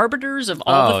was the arbiters of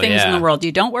all the things in the world.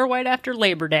 You don't wear white after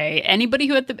Labor Day. Anybody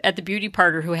who at the beauty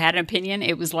parlor who had an opinion,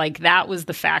 it was that was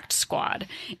the fact squad.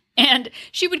 And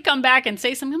she would come back and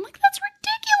say something. I'm like, that's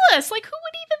ridiculous. Who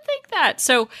would even think that?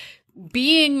 So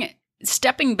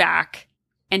stepping back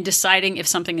and deciding if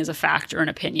something is a fact or an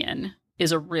opinion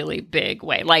is a really big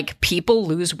way. People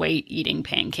lose weight eating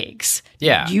pancakes.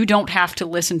 Yeah. You don't have to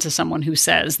listen to someone who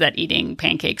says that eating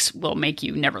pancakes will make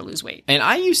you never lose weight. And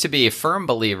I used to be a firm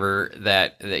believer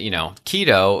that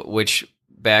keto, which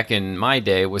back in my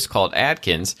day was called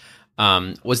Atkins,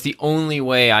 was the only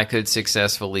way I could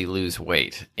successfully lose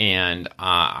weight. And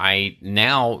I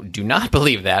now do not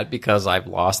believe that because I've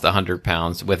lost 100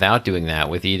 pounds without doing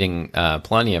that, with eating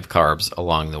plenty of carbs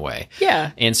along the way.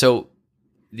 Yeah. And so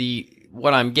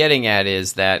what I'm getting at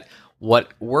is that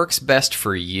what works best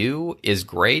for you is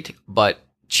great, but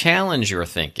challenge your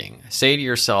thinking. Say to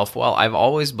yourself, well, I've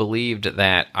always believed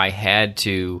that I had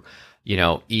to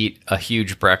eat a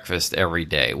huge breakfast every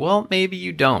day. Well, maybe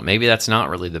you don't. Maybe that's not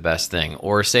really the best thing.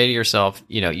 Or say to yourself,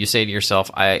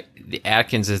 the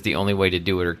Atkins is the only way to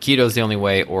do it, or keto is the only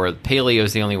way, or paleo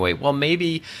is the only way. Well,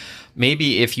 maybe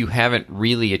if you haven't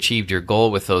really achieved your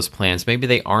goal with those plans, maybe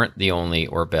they aren't the only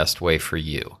or best way for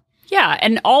you. Yeah,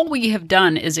 and all we have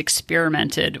done is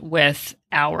experimented with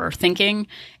our thinking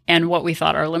and what we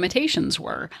thought our limitations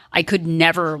were. I could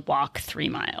never walk 3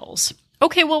 miles.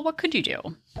 Okay, well, what could you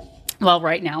do? Well,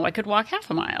 right now I could walk half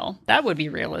a mile. That would be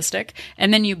realistic.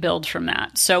 And then you build from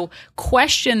that. So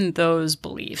question those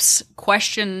beliefs.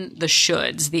 Question the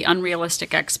shoulds, the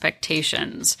unrealistic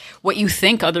expectations, what you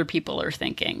think other people are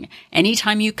thinking.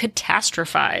 Anytime you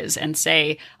catastrophize and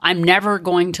say, I'm never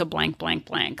going to blank, blank,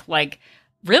 blank.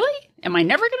 Really? Am I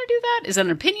never going to do that? Is that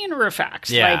an opinion or a fact?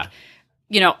 Yeah.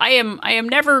 I am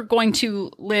never going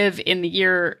to live in the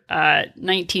year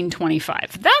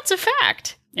 1925. That's a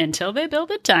fact. Until they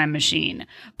build a time machine.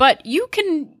 But you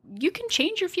can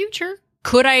change your future.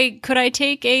 Could I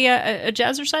take a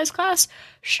jazzercise class?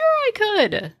 Sure, I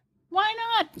could. Why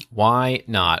not? Why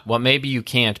not? Well, maybe you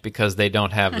can't because they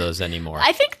don't have those anymore.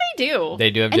 I think they do. They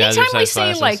do have Anytime jazzercise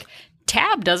we classes. say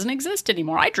Tab doesn't exist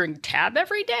anymore. I drink Tab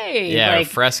every day. Yeah, or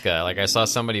Fresca. I saw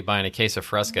somebody buying a case of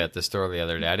Fresca at the store the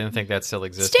other day. I didn't think that still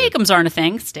existed. Steakums aren't a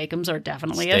thing. Steakums are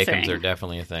definitely a thing. Steakums are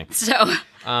definitely a thing.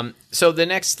 So the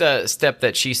next step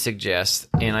that she suggests,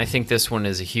 and I think this one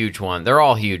is a huge one. They're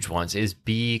all huge ones. Is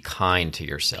be kind to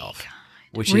yourself.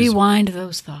 Rewind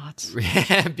those thoughts.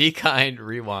 Be kind.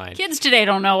 Rewind. Kids today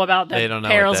don't know about the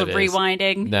perils of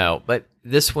rewinding. No, but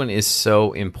this one is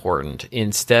so important.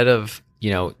 Instead of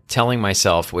telling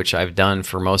myself, which I've done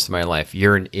for most of my life,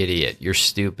 you're an idiot, you're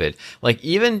stupid.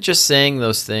 Even just saying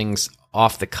those things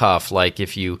off the cuff,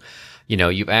 if you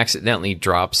you've accidentally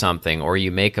dropped something or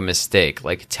you make a mistake,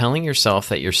 like telling yourself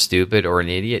that you're stupid or an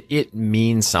idiot, it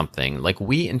means something. Like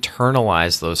we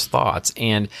internalize those thoughts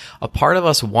and a part of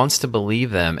us wants to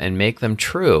believe them and make them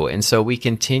true. And so we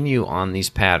continue on these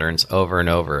patterns over and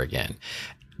over again.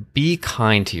 Be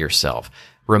kind to yourself.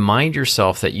 Remind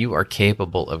yourself that you are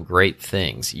capable of great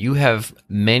things. You have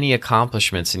many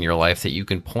accomplishments in your life that you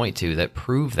can point to that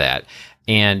prove that.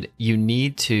 And you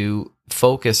need to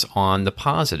focus on the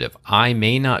positive. I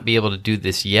may not be able to do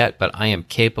this yet, but I am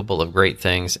capable of great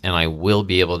things and I will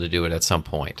be able to do it at some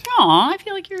point. Aw, I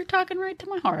feel like you're talking right to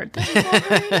my heart. That is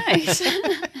all very nice.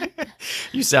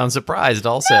 You sound surprised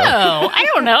also. No, I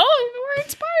don't know. We're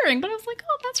inspiring, but I was like,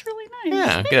 oh, that's really nice.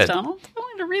 Yeah, Thanks, good. Donald. I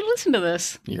wanted to re-listen to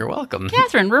this. You're welcome.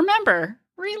 Catherine, remember,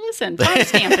 re-listen,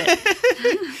 timestamp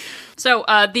it. So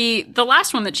the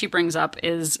last one that she brings up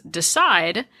is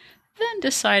decide, then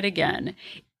decide again.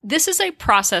 This is a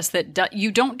process that you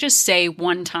don't just say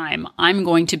one time, I'm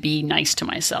going to be nice to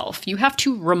myself. You have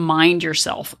to remind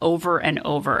yourself over and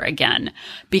over again.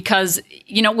 Because,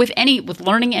 with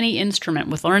learning any instrument,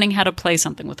 with learning how to play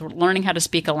something, with learning how to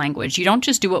speak a language, you don't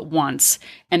just do it once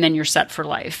and then you're set for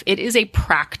life. It is a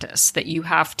practice that you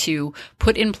have to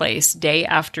put in place day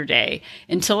after day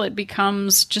until it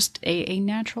becomes just a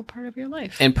natural part of your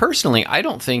life. And personally, I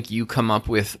don't think you come up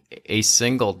with a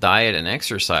single diet and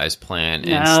exercise plan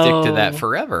and stick to that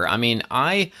forever. I mean,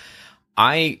 I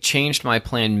changed my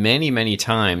plan many, many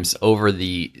times over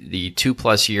the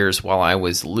 2+ years while I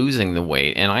was losing the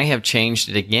weight. And I have changed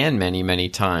it again many, many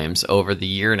times over the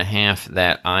year and a half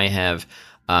that I have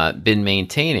been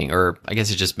maintaining, or I guess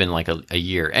it's just been like a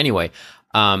year. Anyway,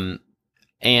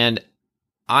 and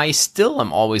I still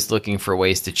am always looking for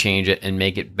ways to change it and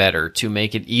make it better, to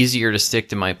make it easier to stick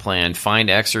to my plan, find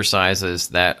exercises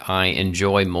that I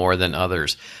enjoy more than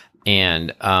others.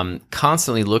 And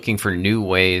constantly looking for new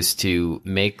ways to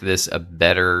make this a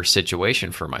better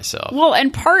situation for myself. Well,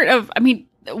 and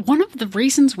one of the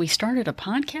reasons we started a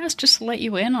podcast, just to let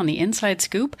you in on the inside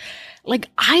scoop, like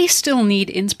I still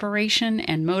need inspiration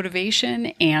and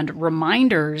motivation and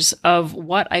reminders of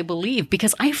what I believe,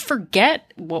 because I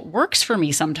forget what works for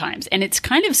me sometimes. And it's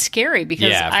kind of scary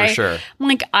because sure. I'm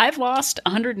like, I've lost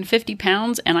 150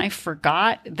 pounds and I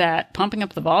forgot that pumping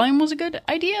up the volume was a good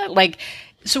idea.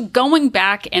 So going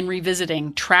back and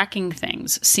revisiting, tracking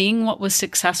things, seeing what was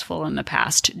successful in the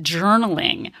past,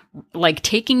 journaling,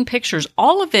 taking pictures,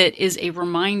 all of it is a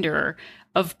reminder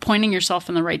of pointing yourself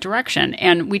in the right direction.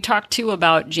 And we talked too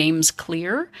about James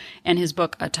Clear and his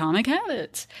book, Atomic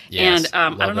Habits. Yes,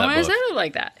 and I don't know why I said it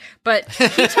like that, but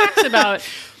he talks about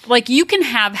you can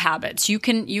have habits. You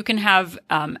can have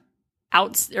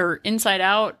inside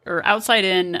out or outside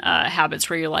in habits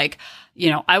where you're like,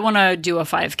 I want to do a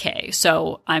 5K.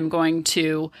 So I'm going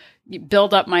to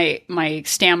build up my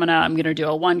stamina. I'm going to do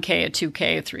a 1K, a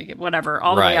 2K, a 3K, whatever,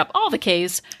 all the way up, all the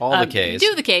Ks.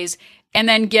 Do the Ks and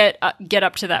then get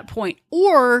up to that point.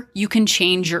 Or you can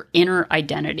change your inner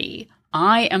identity.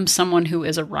 I am someone who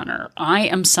is a runner. I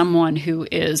am someone who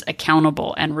is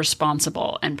accountable and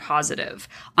responsible and positive.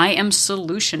 I am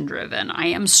solution driven. I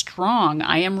am strong.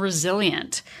 I am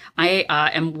resilient. I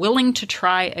am willing to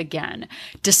try again.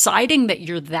 Deciding that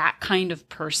you're that kind of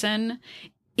person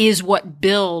is what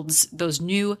builds those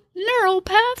new neural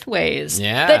pathways.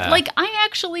 Yeah. That I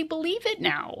actually believe it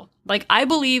now. I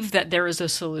believe that there is a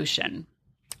solution.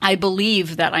 I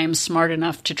believe that I am smart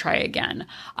enough to try again.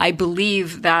 I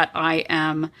believe that I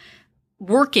am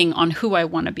working on who I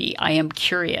want to be. I am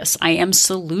curious. I am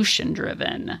solution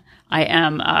driven. I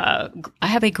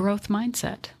have a growth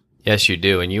mindset. Yes, you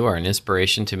do. And you are an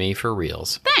inspiration to me for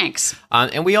reals. Thanks.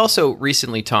 And we also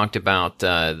recently talked about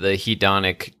the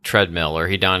hedonic treadmill or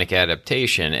hedonic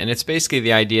adaptation. And it's basically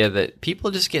the idea that people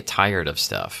just get tired of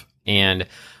stuff. And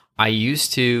I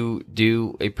used to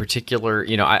do a particular,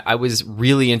 I was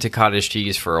really into cottage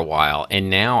cheese for a while,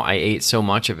 and now I ate so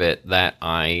much of it that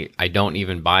I don't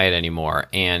even buy it anymore.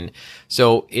 And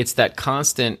so it's that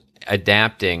constant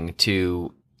adapting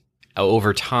to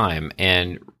over time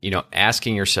and,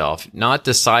 asking yourself, not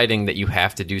deciding that you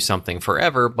have to do something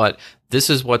forever, but this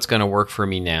is what's going to work for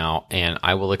me now, and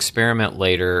I will experiment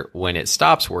later when it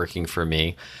stops working for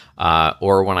me.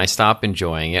 Or when I stop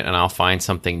enjoying it, and I'll find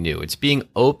something new. It's being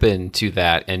open to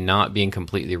that and not being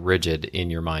completely rigid in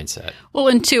your mindset. Well,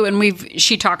 and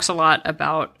she talks a lot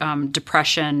about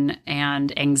depression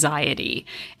and anxiety.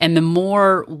 And the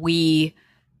more we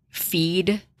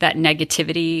feed that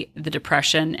negativity, the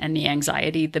depression and the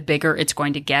anxiety, the bigger it's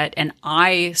going to get. And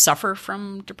I suffer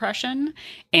from depression,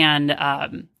 and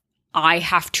I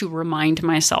have to remind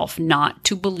myself not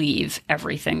to believe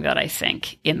everything that I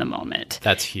think in the moment.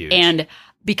 That's huge. And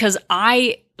because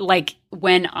I like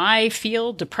when I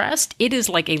feel depressed, it is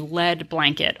like a lead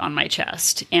blanket on my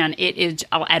chest. And it is,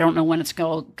 I don't know when it's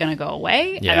going to go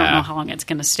away. I don't know how long it's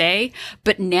going to stay.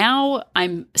 But now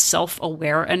I'm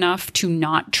self-aware enough to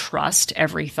not trust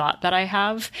every thought that I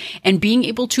have. And being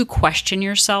able to question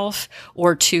yourself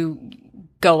or to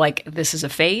go like, this is a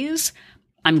phase.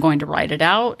 I'm going to write it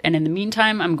out. And in the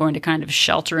meantime, I'm going to kind of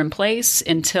shelter in place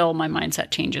until my mindset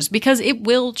changes, because it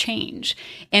will change.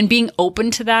 And being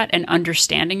open to that and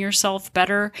understanding yourself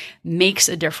better makes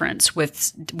a difference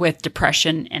with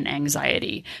depression and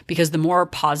anxiety, because the more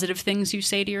positive things you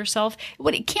say to yourself,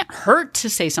 it can't hurt to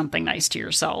say something nice to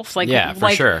yourself.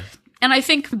 For sure. And I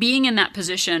think being in that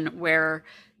position where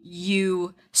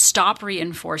you stop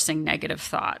reinforcing negative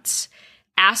thoughts,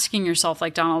 asking yourself,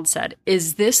 like Donald said,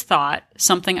 is this thought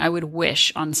something I would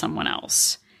wish on someone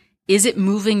else? Is it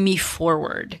moving me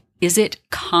forward? Is it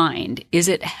kind? Is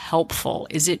it helpful?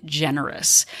 Is it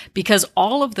generous? Because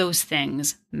all of those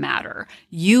things matter.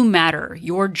 You matter.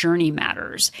 Your journey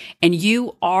matters. And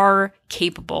you are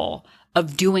capable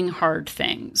of doing hard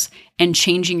things and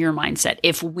changing your mindset.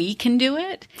 If we can do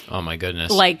it. Oh my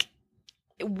goodness. Like,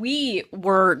 we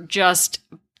were just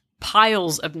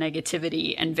piles of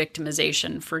negativity and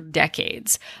victimization for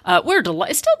decades. We're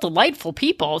still delightful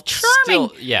people, charming.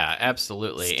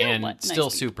 Absolutely. Still and still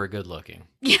nice super good looking.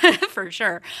 Yeah, for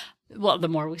sure. Well, the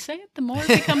more we say it, the more it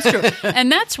becomes true.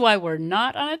 And that's why we're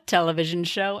not on a television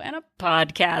show and a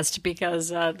podcast,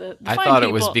 because I thought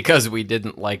it was because we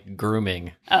didn't like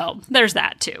grooming. Oh, there's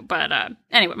that too. But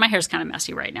anyway, my hair's kind of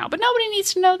messy right now, but nobody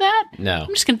needs to know that. No.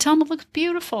 I'm just going to tell them it looks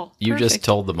beautiful. You Perfect. just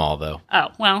told them all, though. Oh,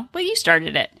 well, you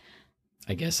started it.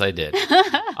 I guess I did.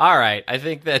 All right. I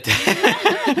think that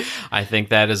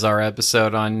is our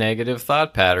episode on negative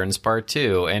thought patterns, part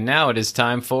 2. And now it is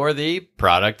time for the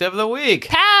product of the week.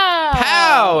 Pow!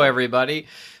 Pow, everybody.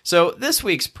 So this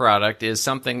week's product is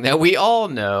something that we all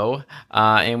know,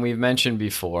 and we've mentioned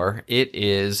before. It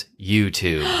is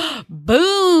YouTube.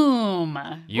 Boom!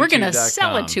 YouTube.com. We're going to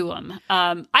sell it to them.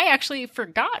 I actually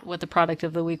forgot what the product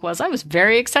of the week was. I was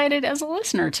very excited as a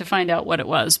listener to find out what it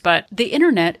was. But the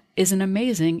internet is an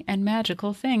amazing and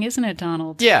magical thing, isn't it,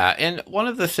 Donald? Yeah, and one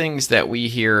of the things that we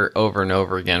hear over and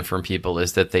over again from people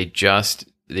is that they just...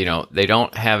 they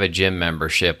don't have a gym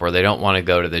membership, or they don't want to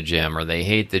go to the gym, or they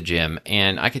hate the gym.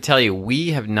 And I can tell you,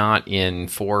 we have not in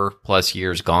 4+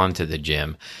 years gone to the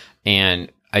gym,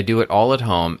 and I do it all at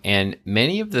home. And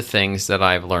many of the things that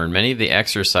I've learned, many of the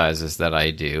exercises that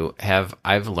I do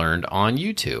I've learned on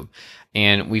YouTube.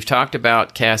 And we've talked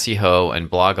about Cassie Ho and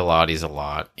Blogilates a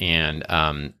lot. And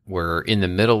we're in the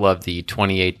middle of the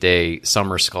 28-day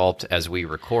summer sculpt as we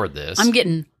record this. I'm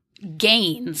getting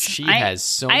gains. She has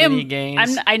so many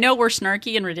gains. I know we're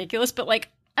snarky and ridiculous, but like,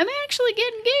 I'm actually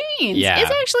getting gains. Yeah, it's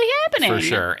actually happening. For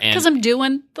sure. Because I'm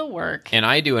doing the work. And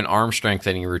I do an arm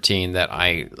strengthening routine that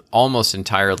I almost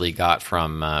entirely got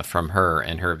from her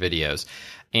and her videos.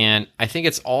 And I think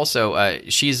it's also,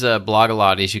 she's a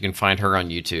Blogilates. You can find her on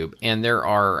YouTube. And there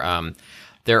are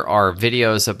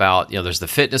videos about, there's the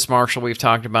fitness marshal we've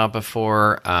talked about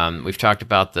before. We've talked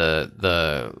about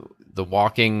the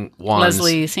walking ones.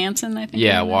 Leslie Sanson, I think.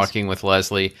 Yeah, walking with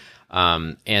Leslie.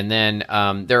 And then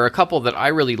there are a couple that I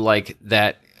really like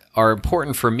that are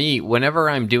important for me. Whenever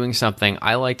I'm doing something,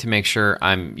 I like to make sure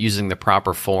I'm using the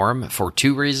proper form for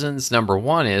 2 reasons. Number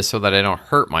 1 is so that I don't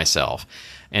hurt myself.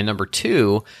 And number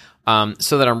 2,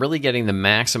 so that I'm really getting the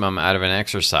maximum out of an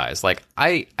exercise. Like,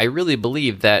 I really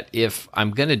believe that if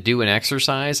I'm going to do an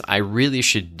exercise, I really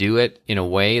should do it in a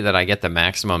way that I get the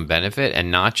maximum benefit,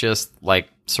 and not just like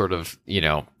sort of,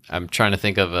 I'm trying to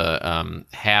think of a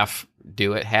half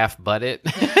butt it.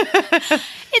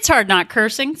 It's hard not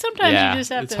cursing. Sometimes you just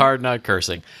have to. It's hard not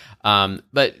cursing.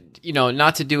 But,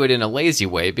 not to do it in a lazy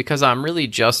way, because I'm really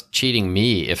just cheating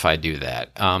me if I do that.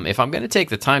 If I'm going to take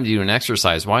the time to do an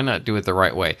exercise, why not do it the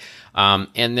right way?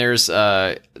 And there's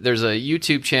a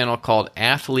YouTube channel called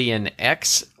Athlean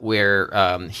X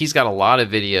where he's got a lot of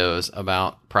videos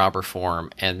about proper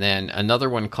form. And then another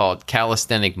one called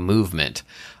Calisthenic Movement,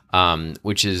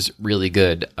 which is really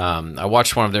good. I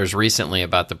watched one of theirs recently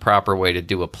about the proper way to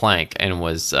do a plank, and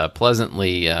was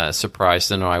pleasantly surprised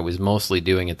to know I was mostly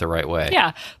doing it the right way.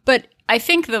 Yeah, but I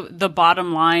think the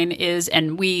bottom line is,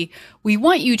 and we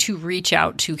want you to reach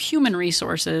out to human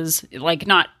resources, like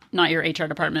not your HR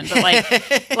department, but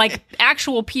like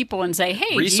actual people, and say,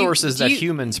 hey, resources that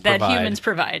humans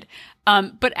provide.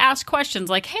 But ask questions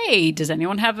like, hey, does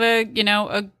anyone have a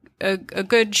a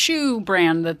good shoe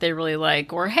brand that they really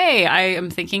like, or hey, I am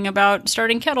thinking about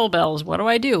starting kettlebells. What do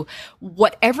I do?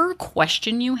 Whatever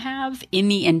question you have in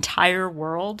the entire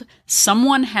world,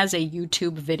 someone has a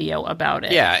YouTube video about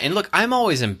it. Yeah, and look, I'm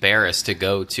always embarrassed to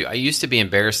go to. I used to be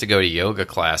embarrassed to go to yoga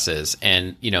classes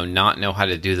and not know how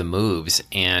to do the moves,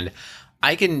 and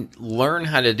I can learn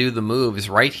how to do the moves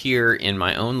right here in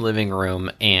my own living room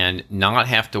and not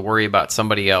have to worry about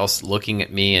somebody else looking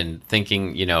at me and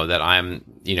thinking, that I'm,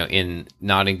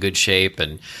 not in good shape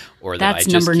or that that's I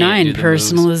just number can't 9, do the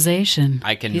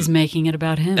personalization. He's making it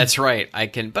about him. That's right.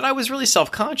 But I was really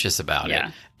self-conscious about it.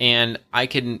 And I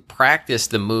can practice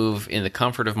the move in the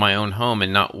comfort of my own home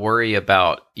and not worry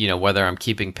about, whether I'm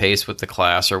keeping pace with the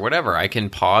class or whatever. I can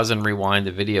pause and rewind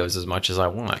the videos as much as I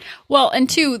want. Well, and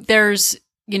 2, there's,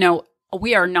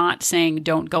 we are not saying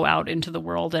don't go out into the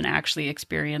world and actually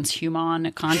experience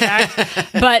human contact.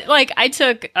 But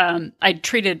I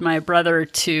treated my brother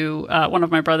to, one of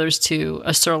my brothers to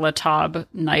a Sur La Table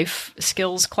knife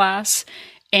skills class.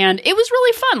 And it was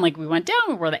really fun. We went down,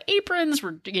 we wore the aprons,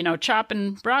 we're,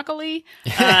 chopping broccoli.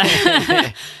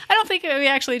 I don't think we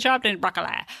actually chopped any broccoli,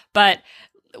 but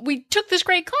we took this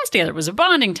great class together. It was a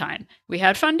bonding time. We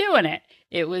had fun doing it.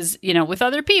 It was, with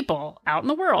other people out in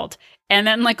the world. And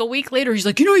then a week later, he's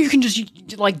like, you can just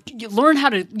learn how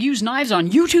to use knives on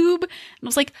YouTube. And I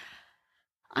was like,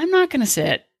 I'm not going to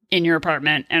sit in your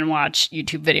apartment and watch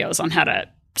YouTube videos on how to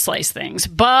slice things.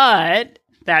 But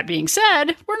that being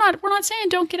said, we're not saying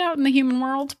don't get out in the human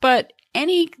world, but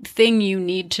anything you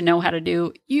need to know how to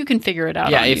do, you can figure it out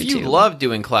on YouTube. Yeah, if you love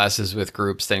doing classes with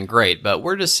groups, then great. But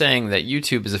we're just saying that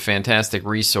YouTube is a fantastic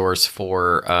resource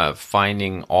for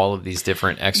finding all of these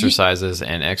different exercises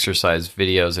and exercise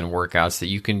videos and workouts that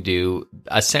you can do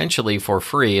essentially for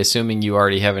free, assuming you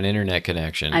already have an internet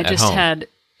connection at home. I just had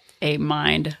a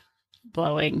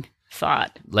mind-blowing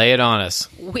thought. Lay it on us.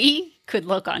 We could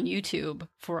look on YouTube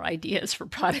for ideas for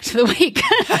product of the week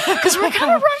because we're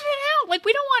kind of running out. We're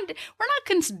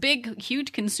not big,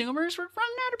 huge consumers. We're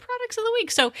running out of products of the week.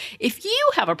 So if you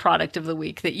have a product of the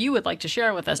week that you would like to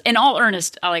share with us, in all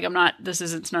earnest, this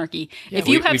isn't snarky. Yeah, if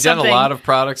you have we've done a lot of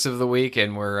products of the week,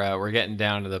 and we're getting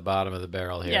down to the bottom of the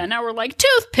barrel here. Yeah, now we're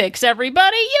toothpicks,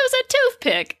 everybody. Use a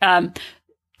toothpick.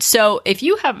 So if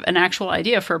you have an actual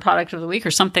idea for a product of the week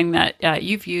or something that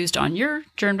you've used on your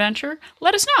Journ venture,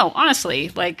 let us know.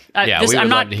 Honestly, we would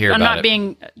love to hear about it. I'm not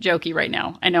being jokey right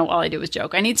now. I know all I do is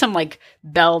joke. I need some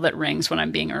bell that rings when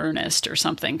I'm being earnest or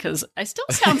something because I still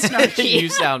sound snarky. You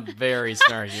sound very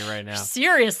snarky right now.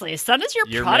 Seriously, send us your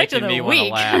product of the week. You're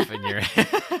making me want to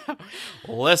laugh.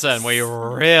 And listen, we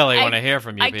really want to hear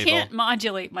from you, people. I can't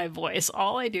modulate my voice.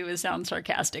 All I do is sound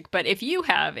sarcastic. But if you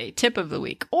have a tip of the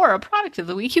week or a product of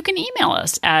the week, you can email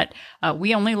us at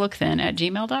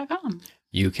weonlylookthin@gmail.com.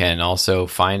 You can also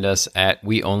find us at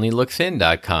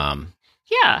weonlylookthin.com.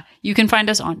 Yeah, you can find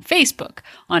us on Facebook,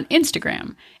 on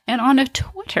Instagram, and on a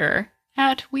Twitter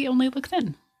at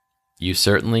weonlylookthin. You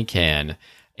certainly can.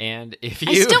 And if you...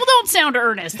 I still don't sound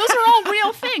earnest. Those are all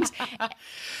real things.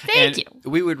 Thank you.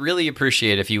 We would really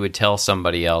appreciate if you would tell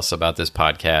somebody else about this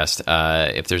podcast.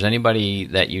 If there's anybody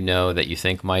that you know that you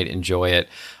think might enjoy it,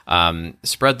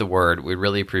 spread the word. We'd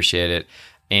really appreciate it.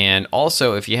 And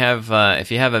also, if you have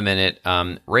a minute,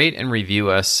 rate and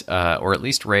review us, or at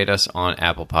least rate us on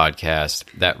Apple Podcasts.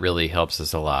 That really helps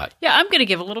us a lot. Yeah, I'm going to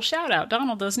give a little shout out.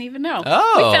 Donald doesn't even know.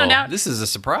 Oh, we found out this is a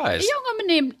surprise. A young woman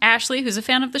named Ashley, who's a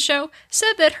fan of the show,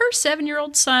 said that her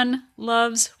 7-year-old son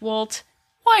loves Walt.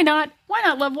 Why not? Why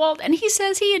not love Walt? And he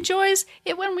says he enjoys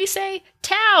it when we say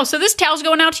Tao. So this Tao's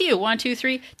going out to you. 1, 2,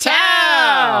 3.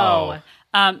 Tao!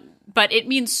 But it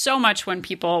means so much when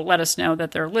people let us know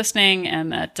that they're listening and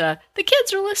that the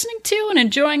kids are listening too and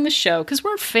enjoying the show because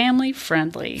we're family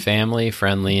friendly. Family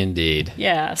friendly indeed.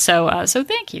 Yeah. So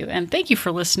thank you. And thank you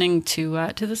for listening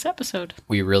to this episode.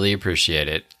 We really appreciate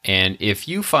it. And if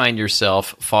you find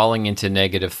yourself falling into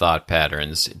negative thought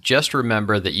patterns, just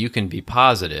remember that you can be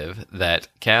positive, that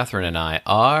Catherine and I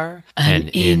are an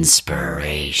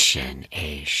inspiration.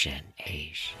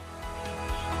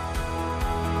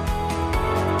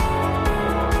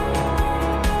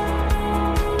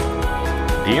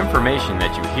 The information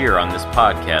that you hear on this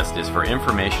podcast is for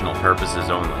informational purposes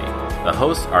only. The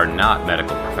hosts are not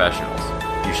medical professionals.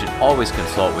 You should always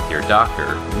consult with your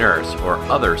doctor, nurse, or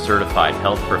other certified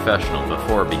health professional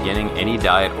before beginning any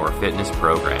diet or fitness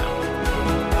program.